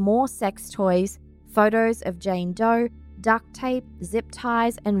well as more sex toys, photos of Jane Doe, duct tape, zip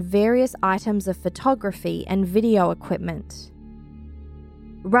ties, and various items of photography and video equipment.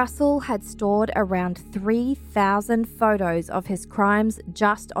 Russell had stored around 3,000 photos of his crimes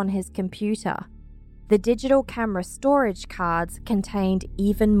just on his computer. The digital camera storage cards contained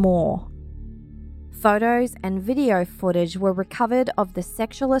even more. Photos and video footage were recovered of the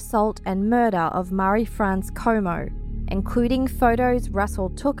sexual assault and murder of Murray Franz Como, including photos Russell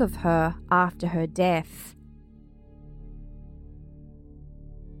took of her after her death.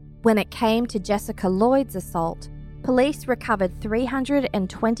 When it came to Jessica Lloyd's assault, police recovered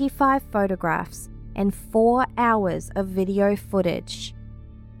 325 photographs and 4 hours of video footage.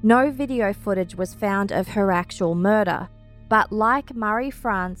 No video footage was found of her actual murder, but like Murray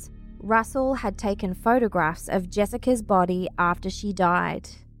Franz, Russell had taken photographs of Jessica's body after she died.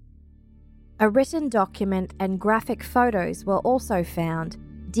 A written document and graphic photos were also found,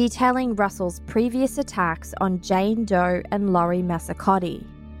 detailing Russell's previous attacks on Jane Doe and Lori Mazzicotti.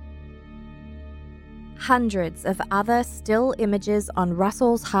 Hundreds of other still images on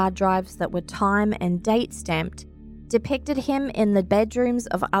Russell's hard drives that were time and date stamped depicted him in the bedrooms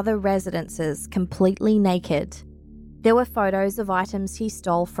of other residences completely naked. There were photos of items he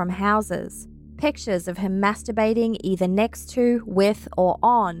stole from houses, pictures of him masturbating either next to, with, or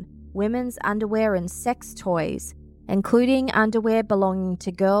on women's underwear and sex toys, including underwear belonging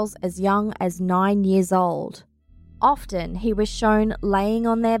to girls as young as 9 years old. Often he was shown laying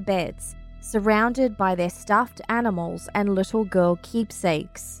on their beds, surrounded by their stuffed animals and little girl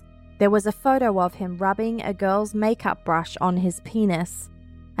keepsakes. There was a photo of him rubbing a girl's makeup brush on his penis.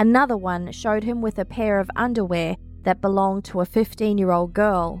 Another one showed him with a pair of underwear that belonged to a 15-year-old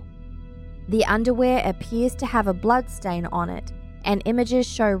girl. The underwear appears to have a blood stain on it, and images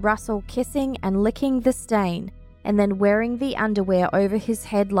show Russell kissing and licking the stain, and then wearing the underwear over his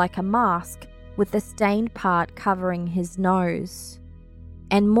head like a mask, with the stained part covering his nose.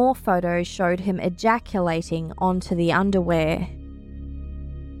 And more photos showed him ejaculating onto the underwear.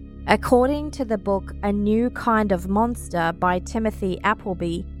 According to the book A New Kind of Monster by Timothy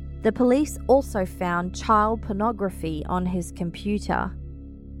Appleby, the police also found child pornography on his computer.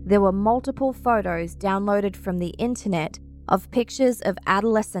 There were multiple photos downloaded from the internet of pictures of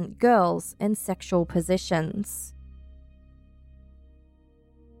adolescent girls in sexual positions.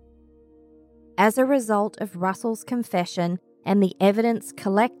 As a result of Russell's confession and the evidence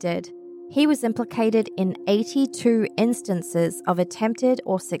collected, he was implicated in 82 instances of attempted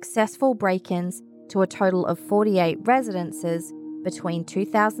or successful break-ins to a total of 48 residences between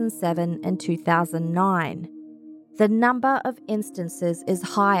 2007 and 2009. The number of instances is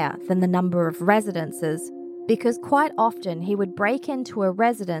higher than the number of residences because quite often he would break into a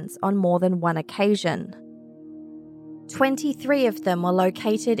residence on more than one occasion. 23 of them were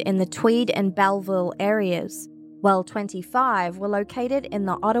located in the Tweed and Belleville areas, while 25 were located in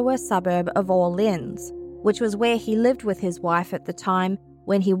the Ottawa suburb of Orleans, which was where he lived with his wife at the time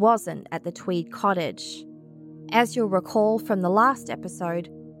when he wasn't at the Tweed cottage. As you'll recall from the last episode,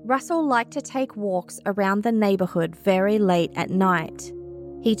 Russell liked to take walks around the neighbourhood very late at night.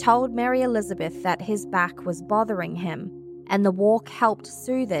 He told Mary Elizabeth that his back was bothering him, and the walk helped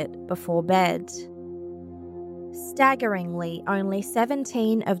soothe it before bed. Staggeringly, only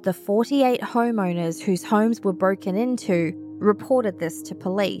 17 of the 48 homeowners whose homes were broken into reported this to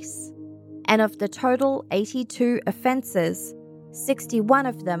police. And of the total 82 offences, 61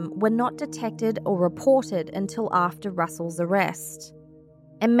 of them were not detected or reported until after Russell's arrest.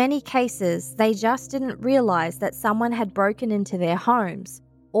 In many cases, they just didn't realise that someone had broken into their homes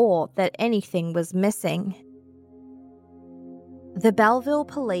or that anything was missing. The Belleville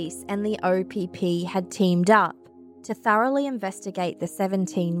police and the OPP had teamed up to thoroughly investigate the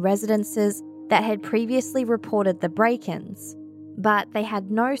 17 residences that had previously reported the break-ins, but they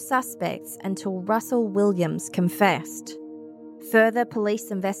had no suspects until Russell Williams confessed. Further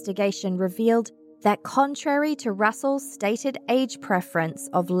police investigation revealed that contrary to Russell's stated age preference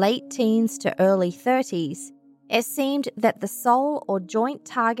of late teens to early 30s, it seemed that the sole or joint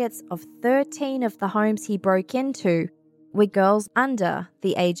targets of 13 of the homes he broke into were girls under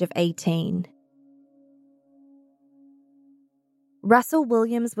the age of 18. Russell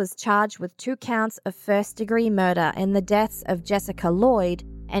Williams was charged with 2 counts of first-degree murder in the deaths of Jessica Lloyd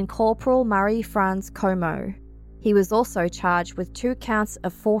and Corporal Murray Franz Como. He was also charged with 2 counts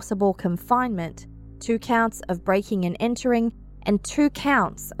of forcible confinement, 2 counts of breaking and entering, and 2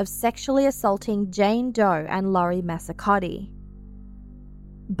 counts of sexually assaulting Jane Doe and Laurie Massacotti.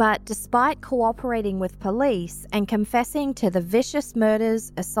 But despite cooperating with police and confessing to the vicious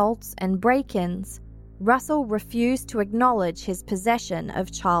murders, assaults, and break-ins, Russell refused to acknowledge his possession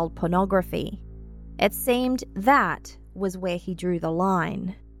of child pornography. It seemed that was where he drew the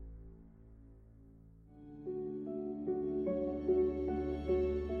line.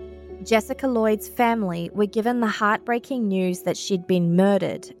 Jessica Lloyd's family were given the heartbreaking news that she'd been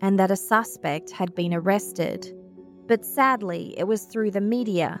murdered and that a suspect had been arrested. But sadly, it was through the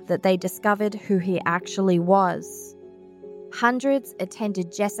media that they discovered who he actually was. Hundreds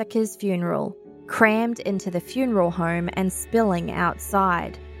attended Jessica's funeral, crammed into the funeral home and spilling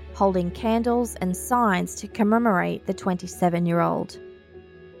outside, holding candles and signs to commemorate the 27-year-old.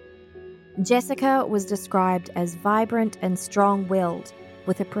 Jessica was described as vibrant and strong-willed,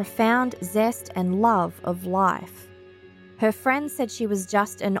 with a profound zest and love of life. Her friends said she was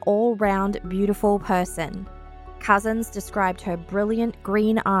just an all-round beautiful person. Cousins described her brilliant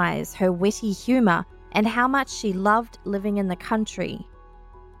green eyes, her witty humour, and how much she loved living in the country.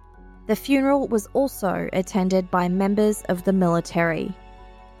 The funeral was also attended by members of the military.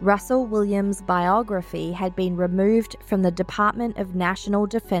 Russell Williams' biography had been removed from the Department of National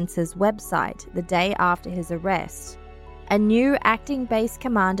Defence's website the day after his arrest. A new acting base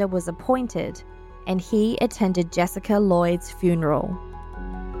commander was appointed, and he attended Jessica Lloyd's funeral.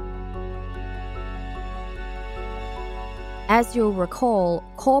 As you'll recall,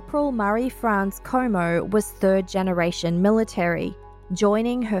 Corporal Murray Franz Como was third-generation military,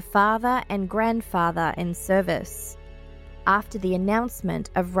 joining her father and grandfather in service. After the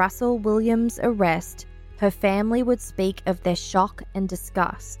announcement of Russell Williams' arrest, her family would speak of their shock and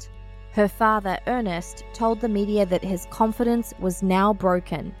disgust. Her father, Ernest, told the media that his confidence was now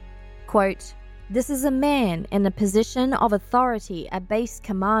broken. Quote, "This is a man in a position of authority, a base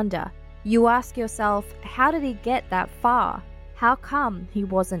commander. You ask yourself, how did he get that far? How come he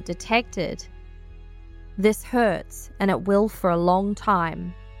wasn't detected? This hurts, and it will for a long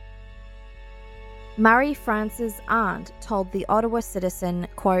time. Marie France's aunt told the Ottawa Citizen,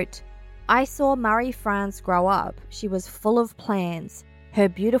 quote, "I saw Marie France grow up. She was full of plans. Her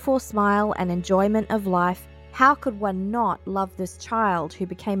beautiful smile and enjoyment of life. How could one not love this child who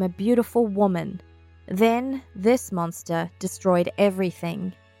became a beautiful woman? Then this monster destroyed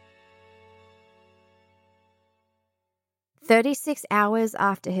everything." 36 hours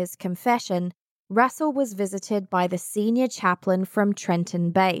after his confession, Russell was visited by the senior chaplain from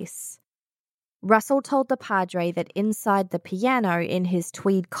Trenton Base. Russell told the padre that inside the piano in his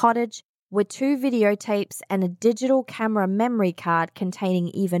Tweed cottage were 2 videotapes and a digital camera memory card containing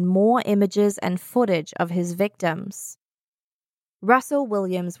even more images and footage of his victims. Russell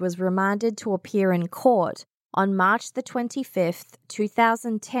Williams was remanded to appear in court on March the 25th,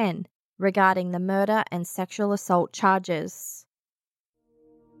 2010, regarding the murder and sexual assault charges.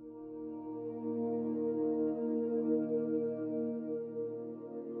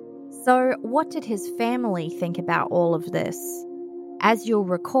 So, what did his family think about all of this? As you'll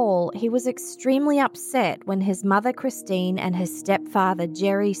recall, he was extremely upset when his mother Christine and his stepfather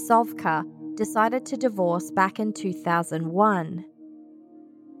Jerry Sovka decided to divorce back in 2001.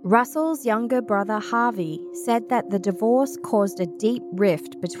 Russell's younger brother Harvey said that the divorce caused a deep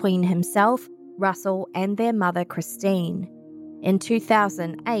rift between himself, Russell, and their mother Christine. In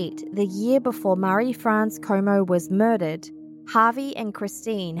 2008, the year before Marie France Como was murdered, Harvey and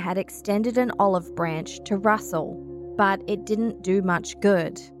Christine had extended an olive branch to Russell, but it didn't do much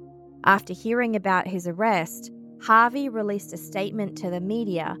good. After hearing about his arrest, Harvey released a statement to the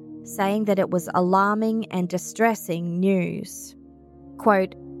media saying that it was alarming and distressing news.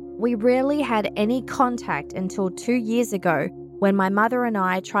 Quote, "We rarely had any contact until 2 years ago when my mother and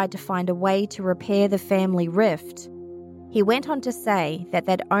I tried to find a way to repair the family rift." He went on to say that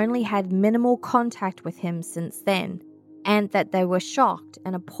they'd only had minimal contact with him since then, and that they were shocked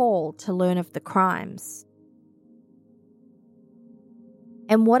and appalled to learn of the crimes.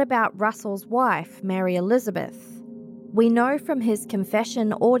 And what about Russell's wife, Mary Elizabeth? We know from his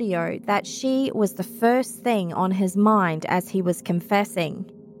confession audio that she was the first thing on his mind as he was confessing.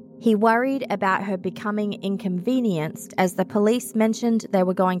 He worried about her becoming inconvenienced as the police mentioned they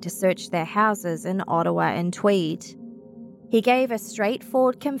were going to search their houses in Ottawa and Tweed. He gave a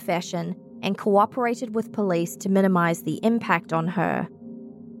straightforward confession and cooperated with police to minimize the impact on her.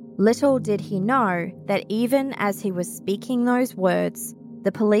 Little did he know that even as he was speaking those words,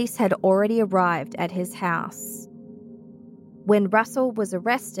 the police had already arrived at his house. When Russell was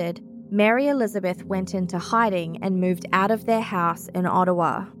arrested, Mary Elizabeth went into hiding and moved out of their house in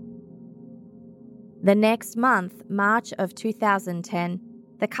Ottawa. The next month, March of 2010,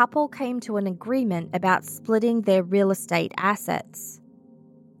 the couple came to an agreement about splitting their real estate assets.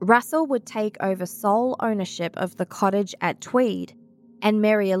 Russell would take over sole ownership of the cottage at Tweed, and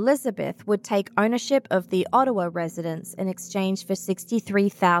Mary Elizabeth would take ownership of the Ottawa residence in exchange for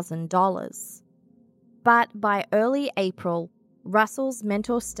 $63,000. But by early April, Russell's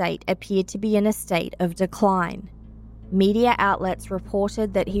mental state appeared to be in a state of decline. Media outlets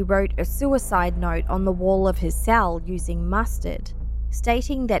reported that he wrote a suicide note on the wall of his cell using mustard,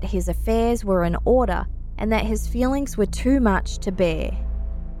 stating that his affairs were in order and that his feelings were too much to bear.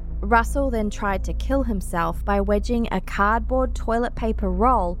 Russell then tried to kill himself by wedging a cardboard toilet paper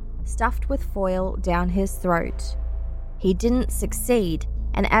roll stuffed with foil down his throat. He didn't succeed,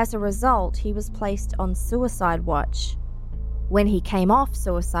 and as a result, he was placed on suicide watch. When he came off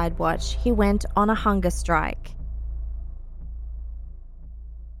suicide watch, he went on a hunger strike.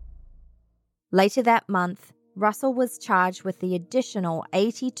 Later that month, Russell was charged with the additional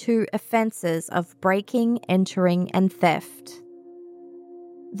 82 offences of breaking, entering, and theft.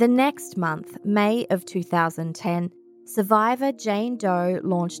 The next month, May of 2010, survivor Jane Doe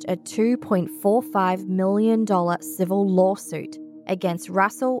launched a $2.45 million civil lawsuit against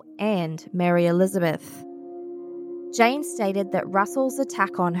Russell and Mary Elizabeth. Jane stated that Russell's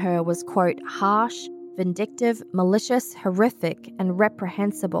attack on her was, quote, harsh, vindictive, malicious, horrific, and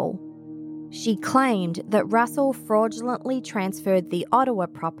reprehensible. She claimed that Russell fraudulently transferred the Ottawa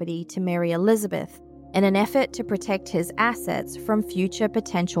property to Mary Elizabeth in an effort to protect his assets from future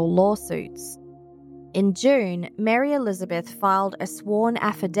potential lawsuits. In June, Mary Elizabeth filed a sworn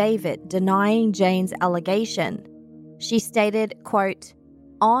affidavit denying Jane's allegation. She stated, quote,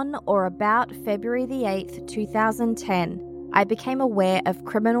 "On or about February the 8th, 2010, I became aware of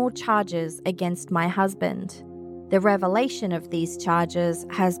criminal charges against my husband. The revelation of these charges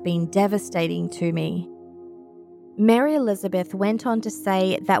has been devastating to me." Mary Elizabeth went on to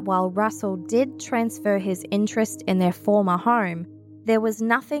say that while Russell did transfer his interest in their former home, there was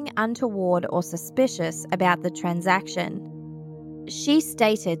nothing untoward or suspicious about the transaction. She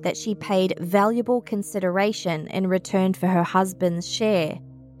stated that she paid valuable consideration in return for her husband's share,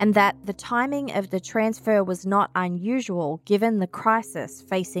 and that the timing of the transfer was not unusual given the crisis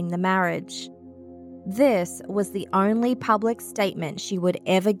facing the marriage. This was the only public statement she would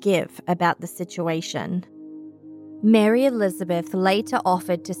ever give about the situation. Mary Elizabeth later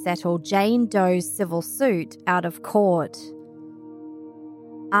offered to settle Jane Doe's civil suit out of court.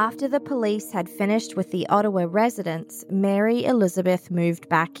 After the police had finished with the Ottawa residents, Mary Elizabeth moved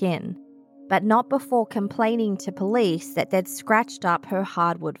back in, but not before complaining to police that they'd scratched up her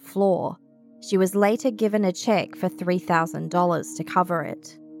hardwood floor. She was later given a check for $3,000 to cover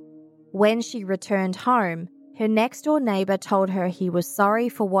it. When she returned home, her next-door neighbour told her he was sorry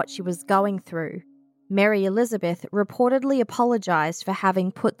for what she was going through. Mary Elizabeth reportedly apologised for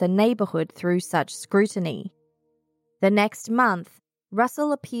having put the neighbourhood through such scrutiny. The next month,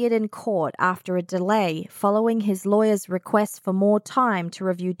 Russell appeared in court after a delay following his lawyer's request for more time to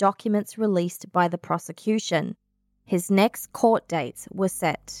review documents released by the prosecution. His next court dates were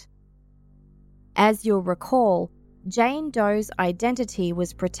set. As you'll recall, Jane Doe's identity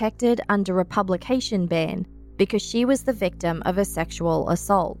was protected under a publication ban because she was the victim of a sexual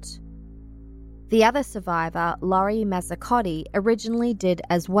assault. The other survivor, Laurie Mazzicotti, originally did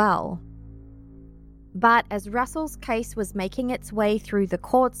as well. But as Russell's case was making its way through the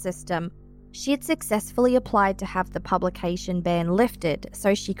court system, she had successfully applied to have the publication ban lifted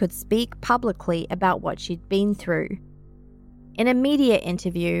so she could speak publicly about what she'd been through. In a media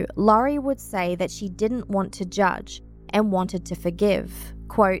interview, Laurie would say that she didn't want to judge and wanted to forgive.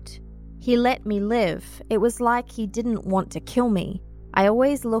 Quote, "He let me live. It was like he didn't want to kill me. I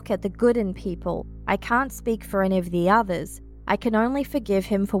always look at the good in people. I can't speak for any of the others. I can only forgive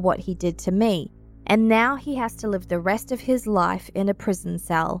him for what he did to me. And now he has to live the rest of his life in a prison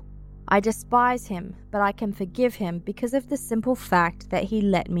cell. I despise him, but I can forgive him because of the simple fact that he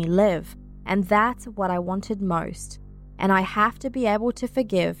let me live. And that's what I wanted most. And I have to be able to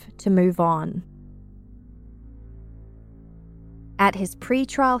forgive to move on." At his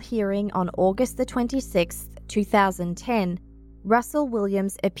pre-trial hearing on August the 26th, 2010, Russell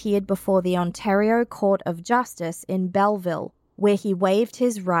Williams appeared before the Ontario Court of Justice in Belleville, where he waived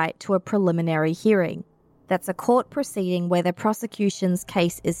his right to a preliminary hearing. That's a court proceeding where the prosecution's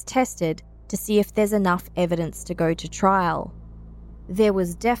case is tested to see if there's enough evidence to go to trial. There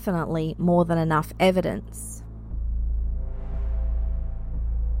was definitely more than enough evidence.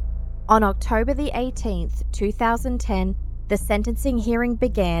 On October the 18th, 2010, the sentencing hearing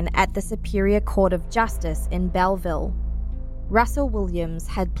began at the Superior Court of Justice in Belleville. Russell Williams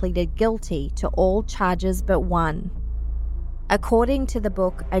had pleaded guilty to all charges but one. According to the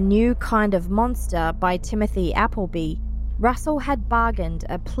book A New Kind of Monster by Timothy Appleby, Russell had bargained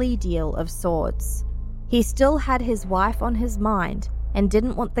a plea deal of sorts. He still had his wife on his mind and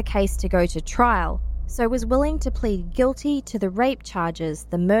didn't want the case to go to trial, so was willing to plead guilty to the rape charges,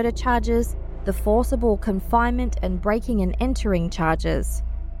 the murder charges, the forcible confinement and breaking and entering charges.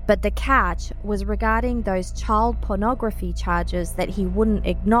 But the catch was regarding those child pornography charges that he wouldn't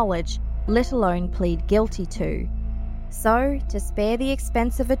acknowledge, let alone plead guilty to. So, to spare the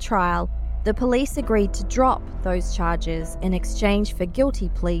expense of a trial, the police agreed to drop those charges in exchange for guilty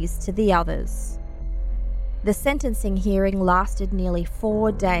pleas to the others. The sentencing hearing lasted nearly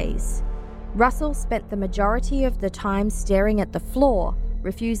 4 days. Russell spent the majority of the time staring at the floor,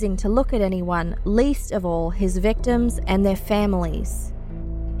 refusing to look at anyone, least of all his victims and their families.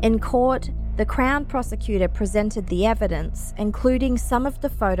 In court, the Crown prosecutor presented the evidence, including some of the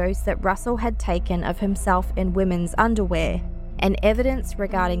photos that Russell had taken of himself in women's underwear, and evidence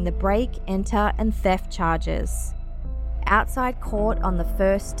regarding the break, enter, and theft charges. Outside court on the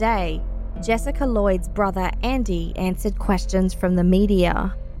first day, Jessica Lloyd's brother Andy answered questions from the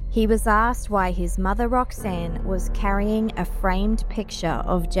media. He was asked why his mother Roxanne was carrying a framed picture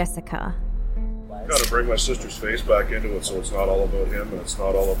of Jessica. I've got to bring my sister's face back into it so it's not all about him and it's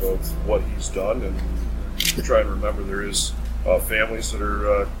not all about what he's done, and try and remember there is families that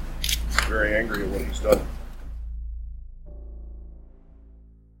are very angry at what he's done.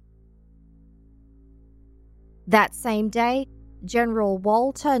 That same day, General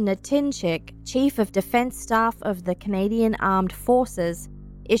Walter Natinchik, Chief of Defence Staff of the Canadian Armed Forces,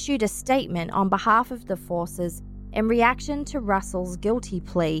 issued a statement on behalf of the forces in reaction to Russell's guilty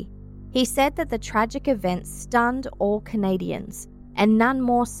plea. He said that the tragic event stunned all Canadians, and none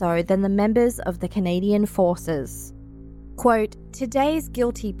more so than the members of the Canadian Forces. Quote, "Today's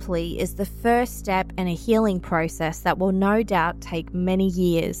guilty plea is the first step in a healing process that will no doubt take many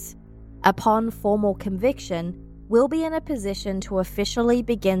years. Upon formal conviction, we'll be in a position to officially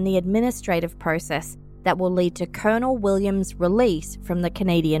begin the administrative process that will lead to Colonel Williams' release from the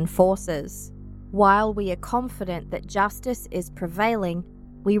Canadian Forces. While we are confident that justice is prevailing,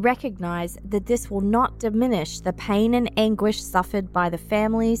 we recognise that this will not diminish the pain and anguish suffered by the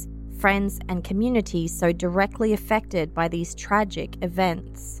families, friends and communities so directly affected by these tragic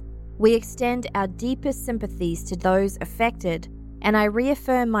events. We extend our deepest sympathies to those affected, and I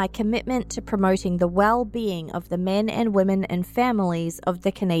reaffirm my commitment to promoting the well-being of the men and women and families of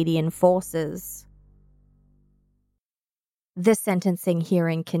the Canadian Forces." The sentencing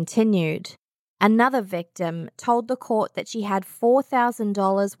hearing continued. Another victim told the court that she had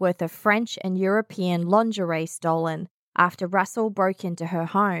 $4,000 worth of French and European lingerie stolen after Russell broke into her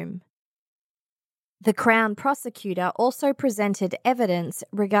home. The Crown prosecutor also presented evidence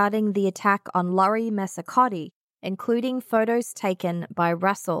regarding the attack on Laurie Messacotti, including photos taken by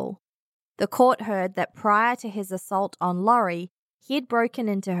Russell. The court heard that prior to his assault on Laurie, he had broken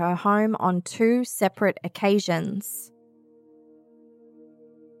into her home on 2 separate occasions.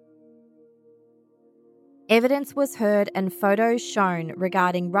 Evidence was heard and photos shown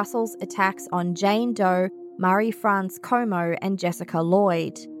regarding Russell's attacks on Jane Doe, Marie-France Como, and Jessica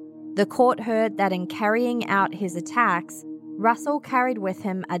Lloyd. The court heard that in carrying out his attacks, Russell carried with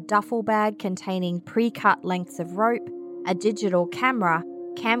him a duffel bag containing pre-cut lengths of rope, a digital camera,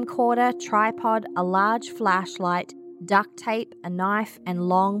 camcorder, tripod, a large flashlight, duct tape, a knife, and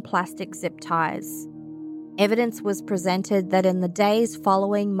long plastic zip ties. Evidence was presented that in the days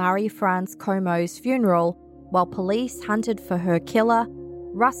following Marie-France Como's funeral, while police hunted for her killer,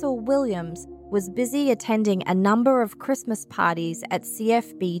 Russell Williams was busy attending a number of Christmas parties at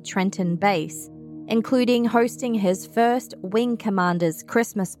CFB Trenton Base, including hosting his first Wing Commander's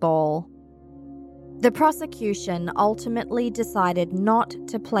Christmas Ball. The prosecution ultimately decided not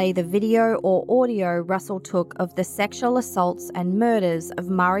to play the video or audio Russell took of the sexual assaults and murders of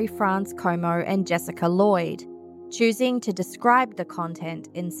Marie-France Como and Jessica Lloyd, choosing to describe the content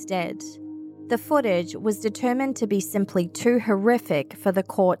instead. The footage was determined to be simply too horrific for the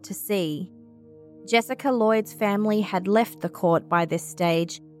court to see. Jessica Lloyd's family had left the court by this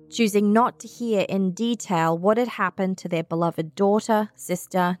stage, choosing not to hear in detail what had happened to their beloved daughter,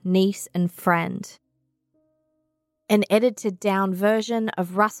 sister, niece, and friend. An edited-down version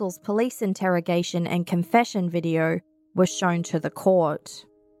of Russell's police interrogation and confession video was shown to the court.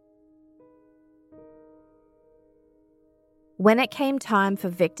 When it came time for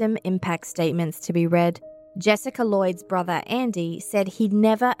victim impact statements to be read, Jessica Lloyd's brother Andy said he'd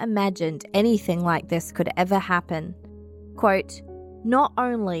never imagined anything like this could ever happen. Quote, "Not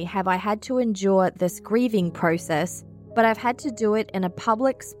only have I had to endure this grieving process, but I've had to do it in a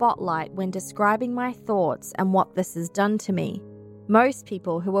public spotlight when describing my thoughts and what this has done to me. Most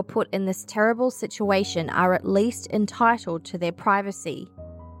people who are put in this terrible situation are at least entitled to their privacy.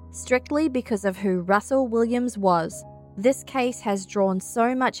 Strictly because of who Russell Williams was, this case has drawn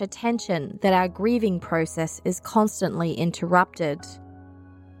so much attention that our grieving process is constantly interrupted."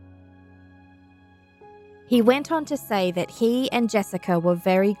 He went on to say that he and Jessica were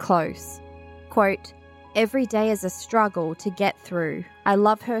very close. Quote, "Every day is a struggle to get through. I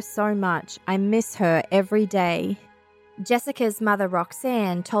love her so much. I miss her every day." Jessica's mother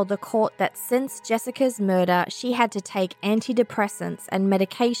Roxanne told the court that since Jessica's murder, she had to take antidepressants and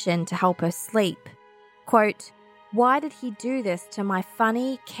medication to help her sleep. Quote, "Why did he do this to my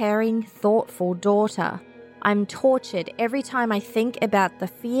funny, caring, thoughtful daughter? I'm tortured every time I think about the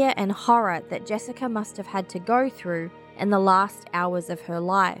fear and horror that Jessica must have had to go through in the last hours of her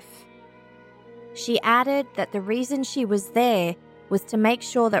life." She added that the reason she was there was to make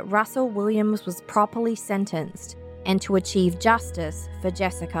sure that Russell Williams was properly sentenced and to achieve justice for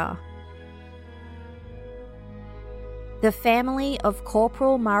Jessica. The family of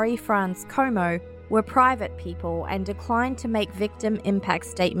Corporal Marie-France Como were private people and declined to make victim impact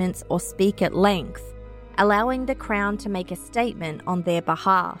statements or speak at length, allowing the Crown to make a statement on their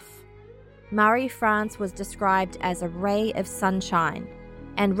behalf. Marie-France was described as a ray of sunshine,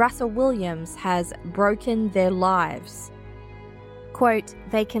 and Russell Williams has broken their lives. Quote,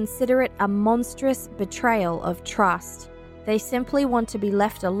 "They consider it a monstrous betrayal of trust. They simply want to be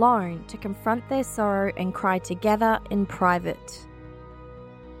left alone to confront their sorrow and cry together in private."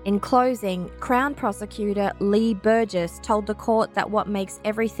 In closing, Crown Prosecutor Lee Burgess told the court that what makes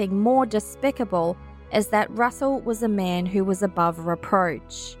everything more despicable is that Russell was a man who was above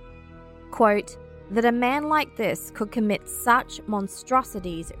reproach. Quote, That a man like this could commit such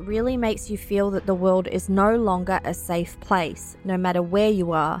monstrosities really makes you feel that the world is no longer a safe place, no matter where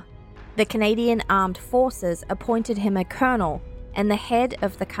you are. The Canadian Armed Forces appointed him a colonel and the head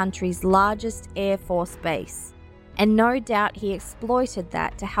of the country's largest Air Force base, and no doubt he exploited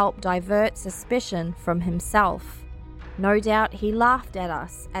that to help divert suspicion from himself. No doubt he laughed at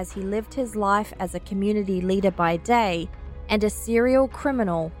us as he lived his life as a community leader by day and a serial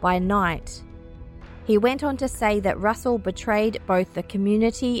criminal by night. He went on to say that Russell betrayed both the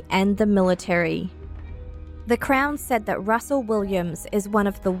community and the military. The Crown said that Russell Williams is one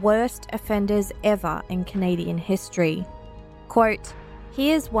of the worst offenders ever in Canadian history. Quote,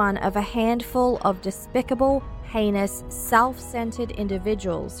 "He is one of a handful of despicable, heinous, self-centered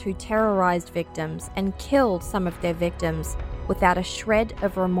individuals who terrorized victims and killed some of their victims without a shred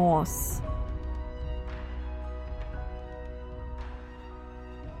of remorse."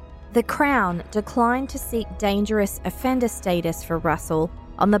 The Crown declined to seek dangerous offender status for Russell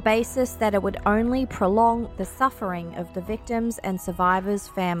on the basis that it would only prolong the suffering of the victims and survivors'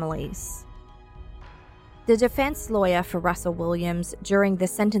 families. The defense lawyer for Russell Williams during the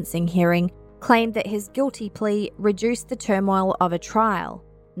sentencing hearing claimed that his guilty plea reduced the turmoil of a trial,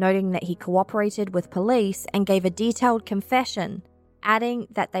 noting that he cooperated with police and gave a detailed confession, adding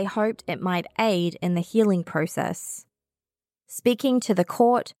that they hoped it might aid in the healing process. Speaking to the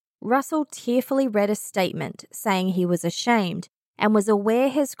court, Russell tearfully read a statement saying he was ashamed and was aware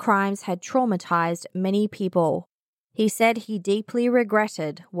his crimes had traumatized many people. He said he deeply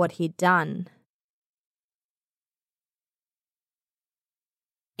regretted what he'd done.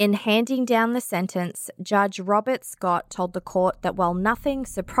 In handing down the sentence, Judge Robert Scott told the court that while nothing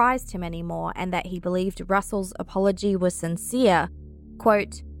surprised him anymore and that he believed Russell's apology was sincere,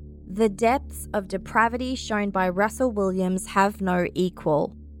 quote, "The depths of depravity shown by Russell Williams have no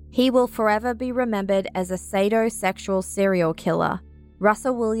equal. He will forever be remembered as a sadosexual serial killer.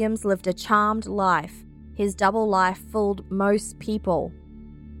 Russell Williams lived a charmed life. His double life fooled most people.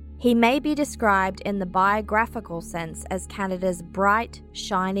 He may be described in the biographical sense as Canada's bright,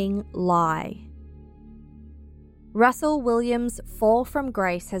 shining lie." Russell Williams' fall from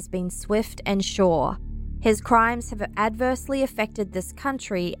grace has been swift and sure. His crimes have adversely affected this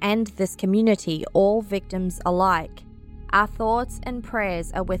country and this community, all victims alike. Our thoughts and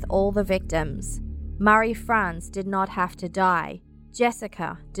prayers are with all the victims. Murray Franz did not have to die.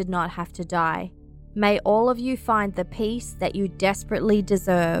 Jessica did not have to die. May all of you find the peace that you desperately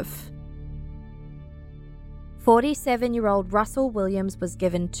deserve. 47-year-old Russell Williams was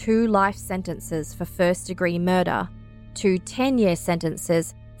given 2 life sentences for first-degree murder, 2 10-year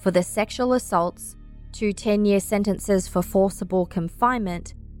sentences for the sexual assaults, 2 10-year sentences for forcible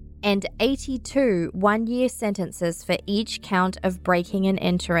confinement, and 82 one-year sentences for each count of breaking and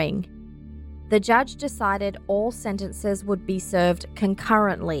entering. The judge decided all sentences would be served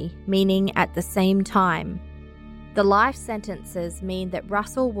concurrently, meaning at the same time. The life sentences mean that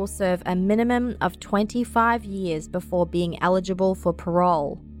Russell will serve a minimum of 25 years before being eligible for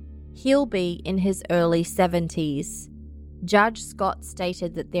parole. He'll be in his early 70s. Judge Scott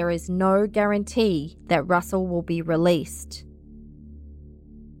stated that there is no guarantee that Russell will be released.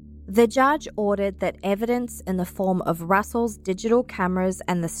 The judge ordered that evidence in the form of Russell's digital cameras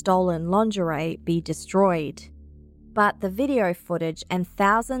and the stolen lingerie be destroyed. But the video footage and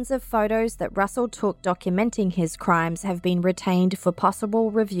thousands of photos that Russell took documenting his crimes have been retained for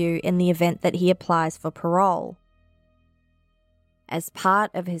possible review in the event that he applies for parole. As part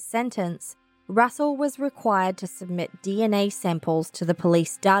of his sentence, Russell was required to submit DNA samples to the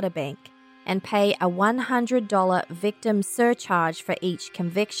police databank and pay a $100 victim surcharge for each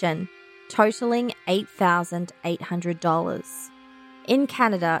conviction, totaling $8,800. In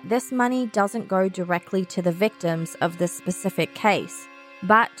Canada, this money doesn't go directly to the victims of the specific case,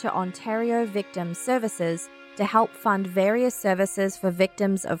 but to Ontario Victim Services to help fund various services for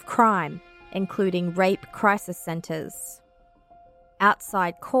victims of crime, including rape crisis centres.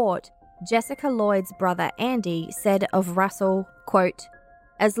 Outside court, Jessica Lloyd's brother Andy said of Russell, quote,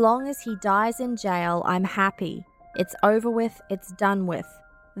 "As long as he dies in jail, I'm happy. It's over with, it's done with.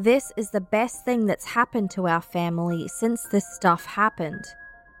 This is the best thing that's happened to our family since this stuff happened.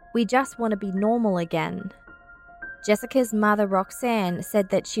 We just want to be normal again." Jessica's mother, Roxanne, said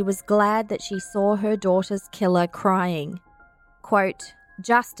that she was glad that she saw her daughter's killer crying. Quote,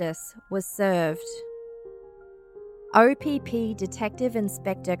 "Justice was served." OPP Detective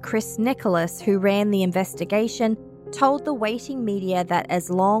Inspector Chris Nicholas, who ran the investigation, told the waiting media that as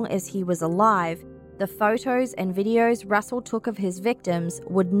long as he was alive, the photos and videos Russell took of his victims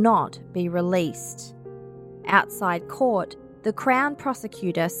would not be released. Outside court, the Crown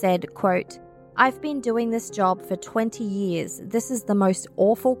prosecutor said, quote, "I've been doing this job for 20 years. This is the most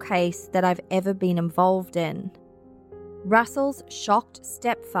awful case that I've ever been involved in." Russell's shocked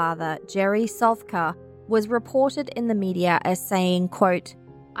stepfather, Jerry Sovka, was reported in the media as saying, quote,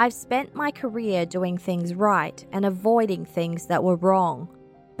 "I've spent my career doing things right and avoiding things that were wrong.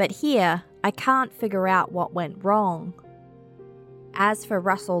 But here, I can't figure out what went wrong." As for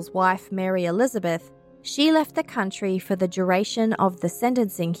Russell's wife, Mary Elizabeth, she left the country for the duration of the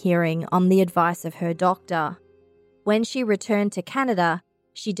sentencing hearing on the advice of her doctor. When she returned to Canada,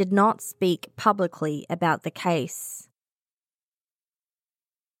 she did not speak publicly about the case.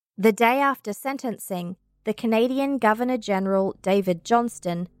 The day after sentencing, the Canadian Governor-General David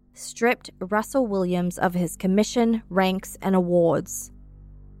Johnston stripped Russell Williams of his commission, ranks, and awards.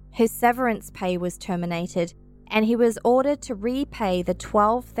 His severance pay was terminated, and he was ordered to repay the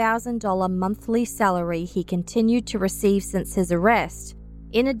 $12,000 monthly salary he continued to receive since his arrest,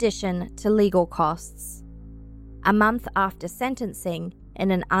 in addition to legal costs. A month after sentencing, in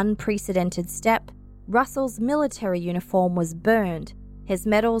an unprecedented step, Russell's military uniform was burned, his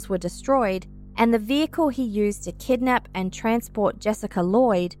medals were destroyed, and the vehicle he used to kidnap and transport Jessica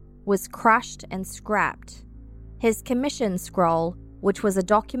Lloyd was crushed and scrapped. His commission scroll, which was a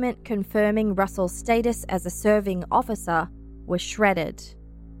document confirming Russell's status as a serving officer, was shredded.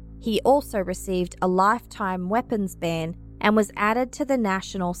 He also received a lifetime weapons ban and was added to the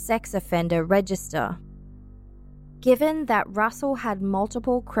National Sex Offender Register. Given that Russell had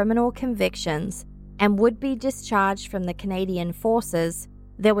multiple criminal convictions and would be discharged from the Canadian Forces,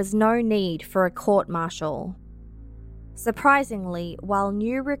 there was no need for a court-martial. Surprisingly, while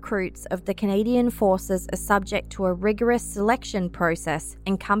new recruits of the Canadian Forces are subject to a rigorous selection process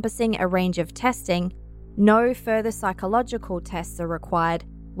encompassing a range of testing, no further psychological tests are required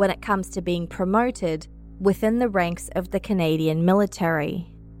when it comes to being promoted within the ranks of the Canadian military.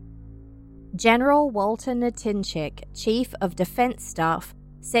 General Walter Natinchik, Chief of Defence Staff,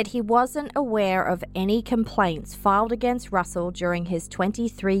 said he wasn't aware of any complaints filed against Russell during his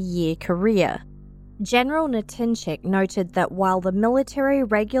 23-year career. General Natinchik noted that while the military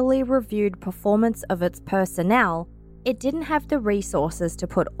regularly reviewed performance of its personnel, it didn't have the resources to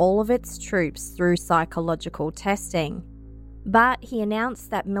put all of its troops through psychological testing. But he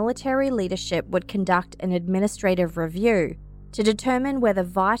announced that military leadership would conduct an administrative review to determine whether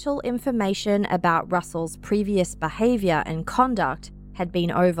vital information about Russell's previous behaviour and conduct had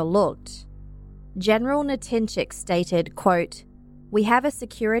been overlooked. General Natinchik stated, quote, "We have a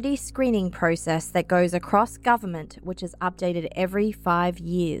security screening process that goes across government which is updated every 5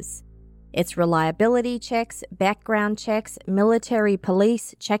 years. It's reliability checks, background checks, military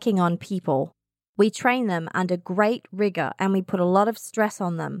police checking on people. We train them under great rigour and we put a lot of stress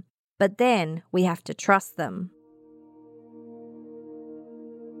on them, but then we have to trust them."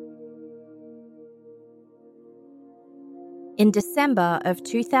 In December of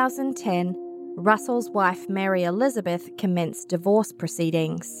 2010, Russell's wife Mary Elizabeth commenced divorce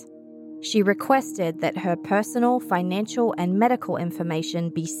proceedings. She requested that her personal, financial and medical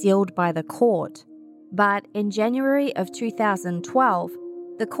information be sealed by the court, but in January of 2012,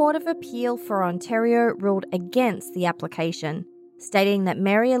 the Court of Appeal for Ontario ruled against the application, stating that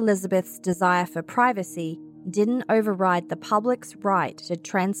Mary Elizabeth's desire for privacy didn't override the public's right to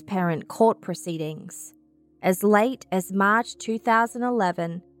transparent court proceedings. As late as March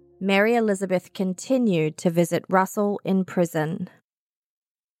 2011, Mary Elizabeth continued to visit Russell in prison.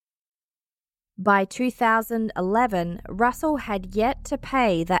 By 2011, Russell had yet to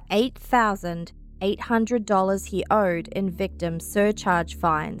pay the $8,800 he owed in victim surcharge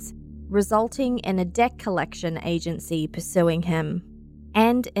fines, resulting in a debt collection agency pursuing him.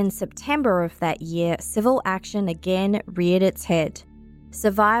 And in September of that year, civil action again reared its head.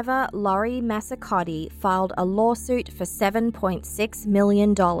 Survivor Laurie Massacotti filed a lawsuit for $7.6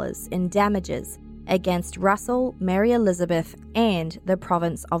 million in damages against Russell, Mary Elizabeth, and the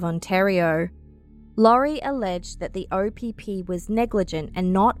province of Ontario. Laurie alleged that the OPP was negligent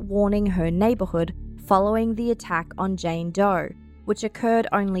and not warning her neighbourhood following the attack on Jane Doe, which occurred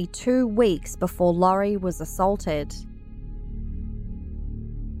only 2 weeks before Laurie was assaulted.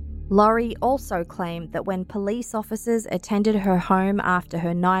 Laurie also claimed that when police officers attended her home after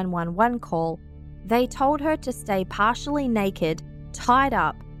her 911 call, they told her to stay partially naked, tied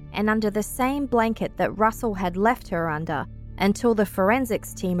up, and under the same blanket that Russell had left her under until the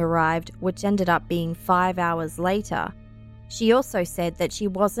forensics team arrived, which ended up being 5 hours later. She also said that she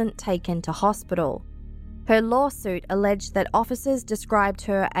wasn't taken to hospital. Her lawsuit alleged that officers described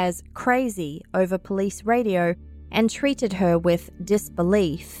her as crazy over police radio and treated her with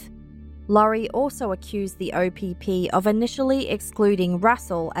disbelief. Laurie also accused the OPP of initially excluding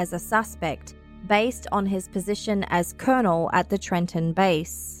Russell as a suspect based on his position as colonel at the Trenton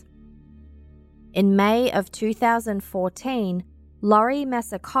base. In May of 2014, Lori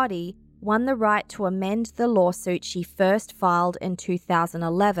Massacoti won the right to amend the lawsuit she first filed in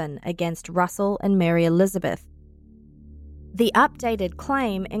 2011 against Russell and Mary Elizabeth. The updated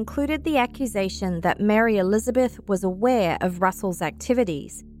claim included the accusation that Mary Elizabeth was aware of Russell's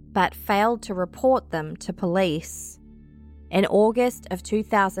activities, but failed to report them to police. In August of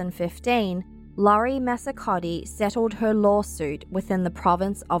 2015, Lori Massacoti settled her lawsuit within the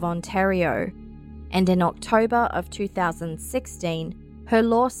province of Ontario, and in October of 2016, her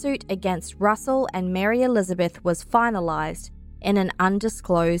lawsuit against Russell and Mary Elizabeth was finalised in an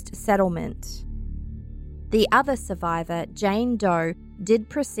undisclosed settlement. The other survivor, Jane Doe, did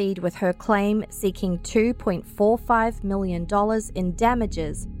proceed with her claim seeking $2.45 million in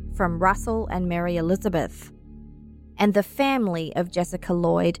damages from Russell and Mary Elizabeth. And the family of Jessica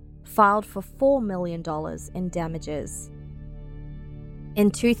Lloyd filed for $4 million in damages.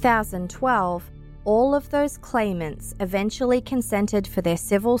 In 2012, all of those claimants eventually consented for their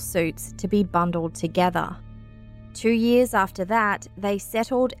civil suits to be bundled together. 2 years after that, they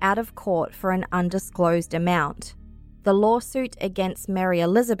settled out of court for an undisclosed amount. The lawsuit against Mary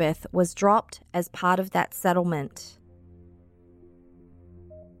Elizabeth was dropped as part of that settlement.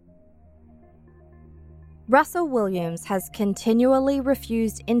 Russell Williams has continually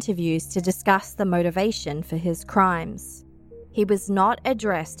refused interviews to discuss the motivation for his crimes. He was not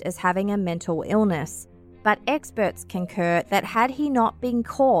addressed as having a mental illness, but experts concur that had he not been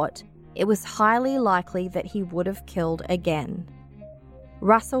caught, it was highly likely that he would have killed again.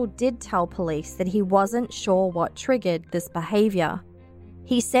 Russell did tell police that he wasn't sure what triggered this behaviour.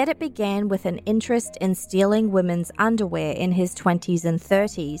 He said it began with an interest in stealing women's underwear in his 20s and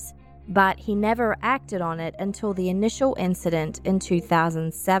 30s, but he never acted on it until the initial incident in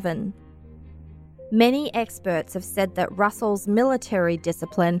 2007. Many experts have said that Russell's military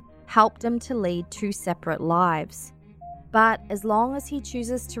discipline helped him to lead 2 separate lives. But as long as he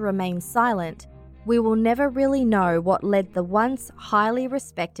chooses to remain silent, we will never really know what led the once highly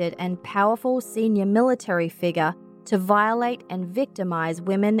respected and powerful senior military figure to violate and victimize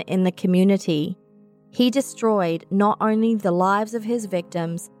women in the community. He destroyed not only the lives of his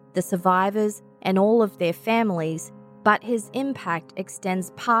victims, the survivors, and all of their families, but his impact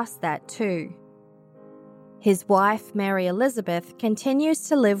extends past that too. His wife, Mary Elizabeth, continues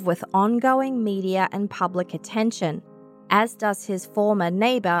to live with ongoing media and public attention, as does his former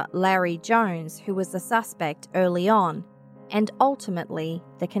neighbour, Larry Jones, who was a suspect early on, and ultimately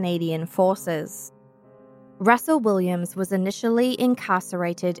the Canadian Forces. Russell Williams was initially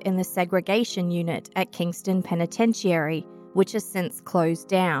incarcerated in the segregation unit at Kingston Penitentiary, which has since closed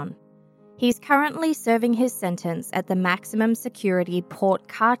down. He's currently serving his sentence at the maximum security Port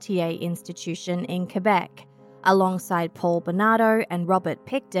Cartier Institution in Quebec, alongside Paul Bernardo and Robert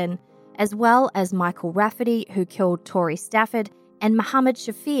Pickton, as well as Michael Rafferty, who killed Tori Stafford, and Mohammed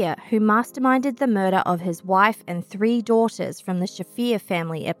Shafir, who masterminded the murder of his wife and 3 daughters from the Shafir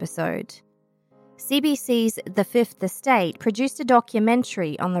family episode. CBC's The Fifth Estate produced a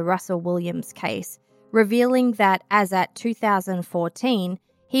documentary on the Russell Williams case, revealing that as at 2014,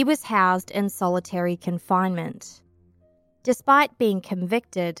 he was housed in solitary confinement. Despite being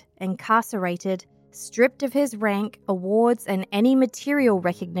convicted, incarcerated, stripped of his rank, awards, and any material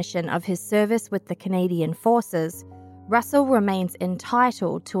recognition of his service with the Canadian Forces, Russell remains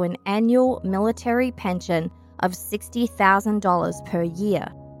entitled to an annual military pension of $60,000 per year.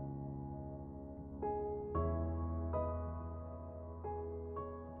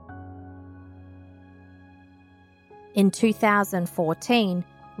 In 2014,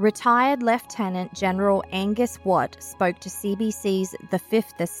 retired Lieutenant General Angus Watt spoke to CBC's The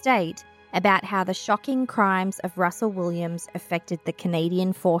Fifth Estate about how the shocking crimes of Russell Williams affected the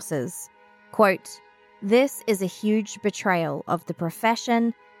Canadian Forces. Quote, "This is a huge betrayal of the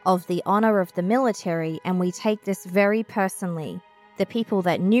profession, of the honour of the military, and we take this very personally. The people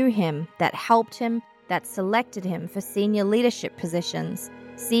that knew him, that helped him, that selected him for senior leadership positions,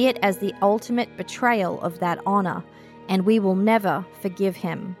 see it as the ultimate betrayal of that honour, and we will never forgive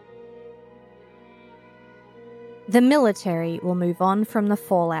him." The military will move on from the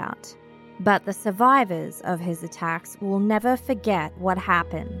fallout, but the survivors of his attacks will never forget what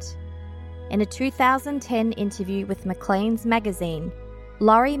happened. In a 2010 interview with Maclean's magazine,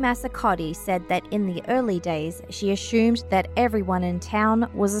 Lori Massacoti said that in the early days she assumed that everyone in town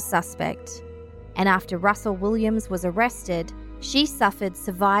was a suspect, and after Russell Williams was arrested, she suffered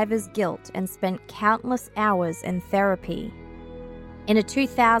survivor's guilt and spent countless hours in therapy. In a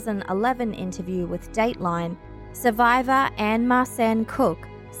 2011 interview with Dateline, survivor Anne Marcen Cook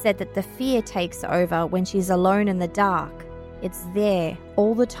said that the fear takes over when she's alone in the dark. It's there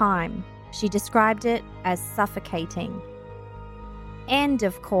all the time. She described it as suffocating. And,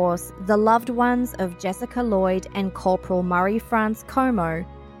 of course, the loved ones of Jessica Lloyd and Corporal Murray France Como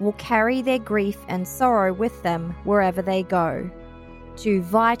will carry their grief and sorrow with them wherever they go. Two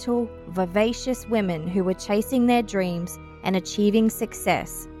vital, vivacious women who were chasing their dreams and achieving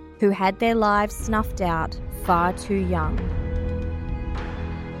success, who had their lives snuffed out far too young.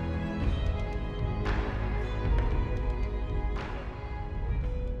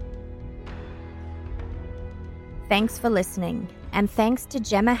 Thanks for listening, and thanks to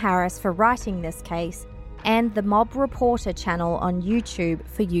Gemma Harris for writing this case, and the Mob Reporter channel on YouTube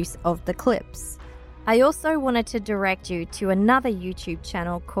for use of the clips. I also wanted to direct you to another YouTube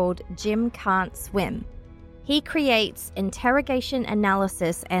channel called Jim Can't Swim. He creates interrogation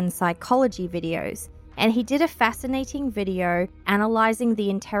analysis and psychology videos, and he did a fascinating video analysing the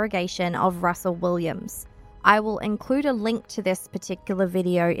interrogation of Russell Williams. I will include a link to this particular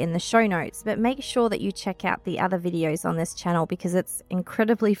video in the show notes, but make sure that you check out the other videos on this channel because it's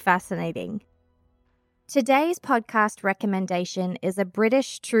incredibly fascinating. Today's podcast recommendation is a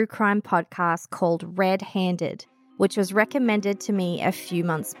British true crime podcast called Red Handed, which was recommended to me a few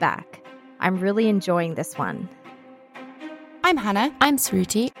months back. I'm really enjoying this one. I'm Hannah. I'm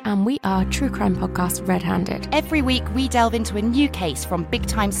Sruti, and we are true crime podcast Red Handed. Every week we delve into a new case, from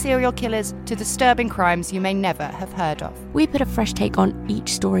big-time serial killers to disturbing crimes you may never have heard of. We put a fresh take on each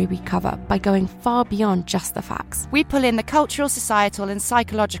story we cover by going far beyond just the facts. We pull in the cultural, societal and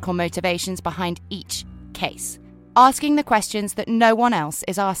psychological motivations behind each case, asking the questions that no one else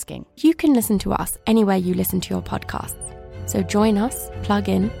is asking. You can listen to us anywhere you listen to your podcasts. So join us, plug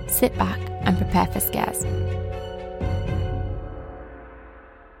in, sit back and prepare for scares.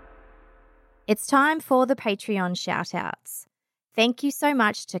 It's time for the Patreon shoutouts. Thank you so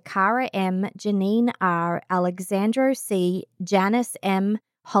much to Cara M, Janine R, Alexandro C, Janice M,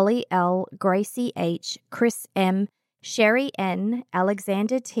 Holly L, Gracie H, Chris M, Sherry N,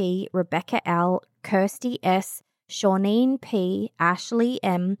 Alexander T, Rebecca L, Kirsty S, Shawneen P, Ashley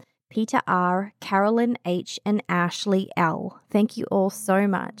M, Peter R, Carolyn H, and Ashley L. Thank you all so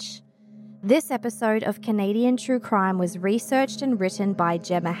much. This episode of Canadian True Crime was researched and written by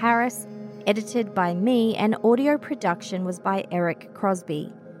Gemma Harris, edited by me, and audio production was by Eric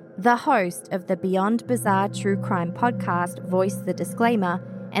Crosby. The host of the Beyond Bizarre True Crime podcast voiced the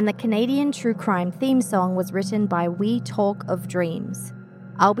disclaimer, and the Canadian True Crime theme song was written by We Talk of Dreams.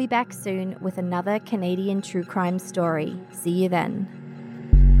 I'll be back soon with another Canadian True Crime story. See you then.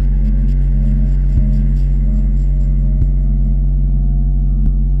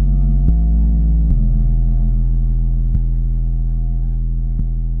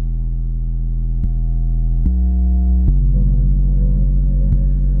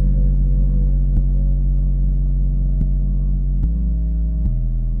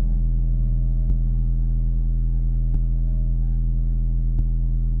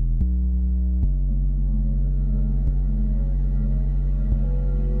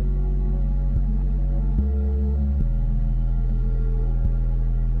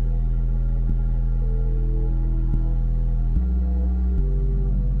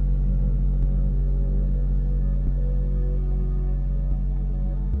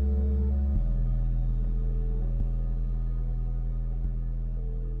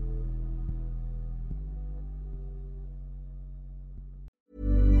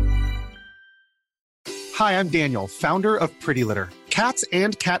 Hi, I'm Daniel, founder of Pretty Litter. Cats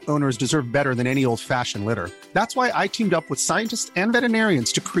and cat owners deserve better than any old-fashioned litter. That's why I teamed up with scientists and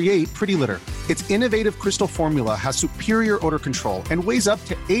veterinarians to create Pretty Litter. Its innovative crystal formula has superior odor control and weighs up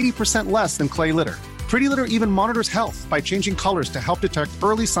to 80% less than clay litter. Pretty Litter even monitors health by changing colors to help detect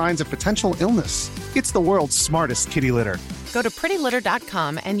early signs of potential illness. It's the world's smartest kitty litter. Go to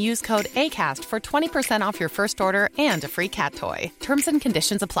prettylitter.com and use code ACAST for 20% off your first order and a free cat toy. Terms and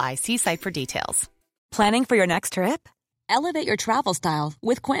conditions apply. See site for details. Planning for your next trip? Elevate your travel style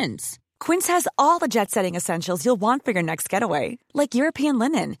with Quince. Quince has all the jet-setting essentials you'll want for your next getaway, like European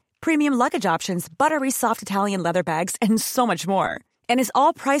linen, premium luggage options, buttery soft Italian leather bags, and so much more. And is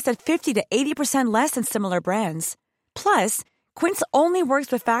all priced at 50 to 80% less than similar brands. Plus, Quince only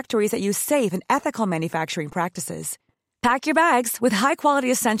works with factories that use safe and ethical manufacturing practices. Pack your bags with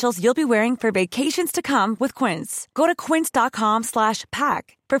high-quality essentials you'll be wearing for vacations to come with Quince. Go to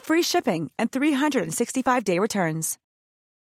quince.com/pack for free shipping and 365-day returns.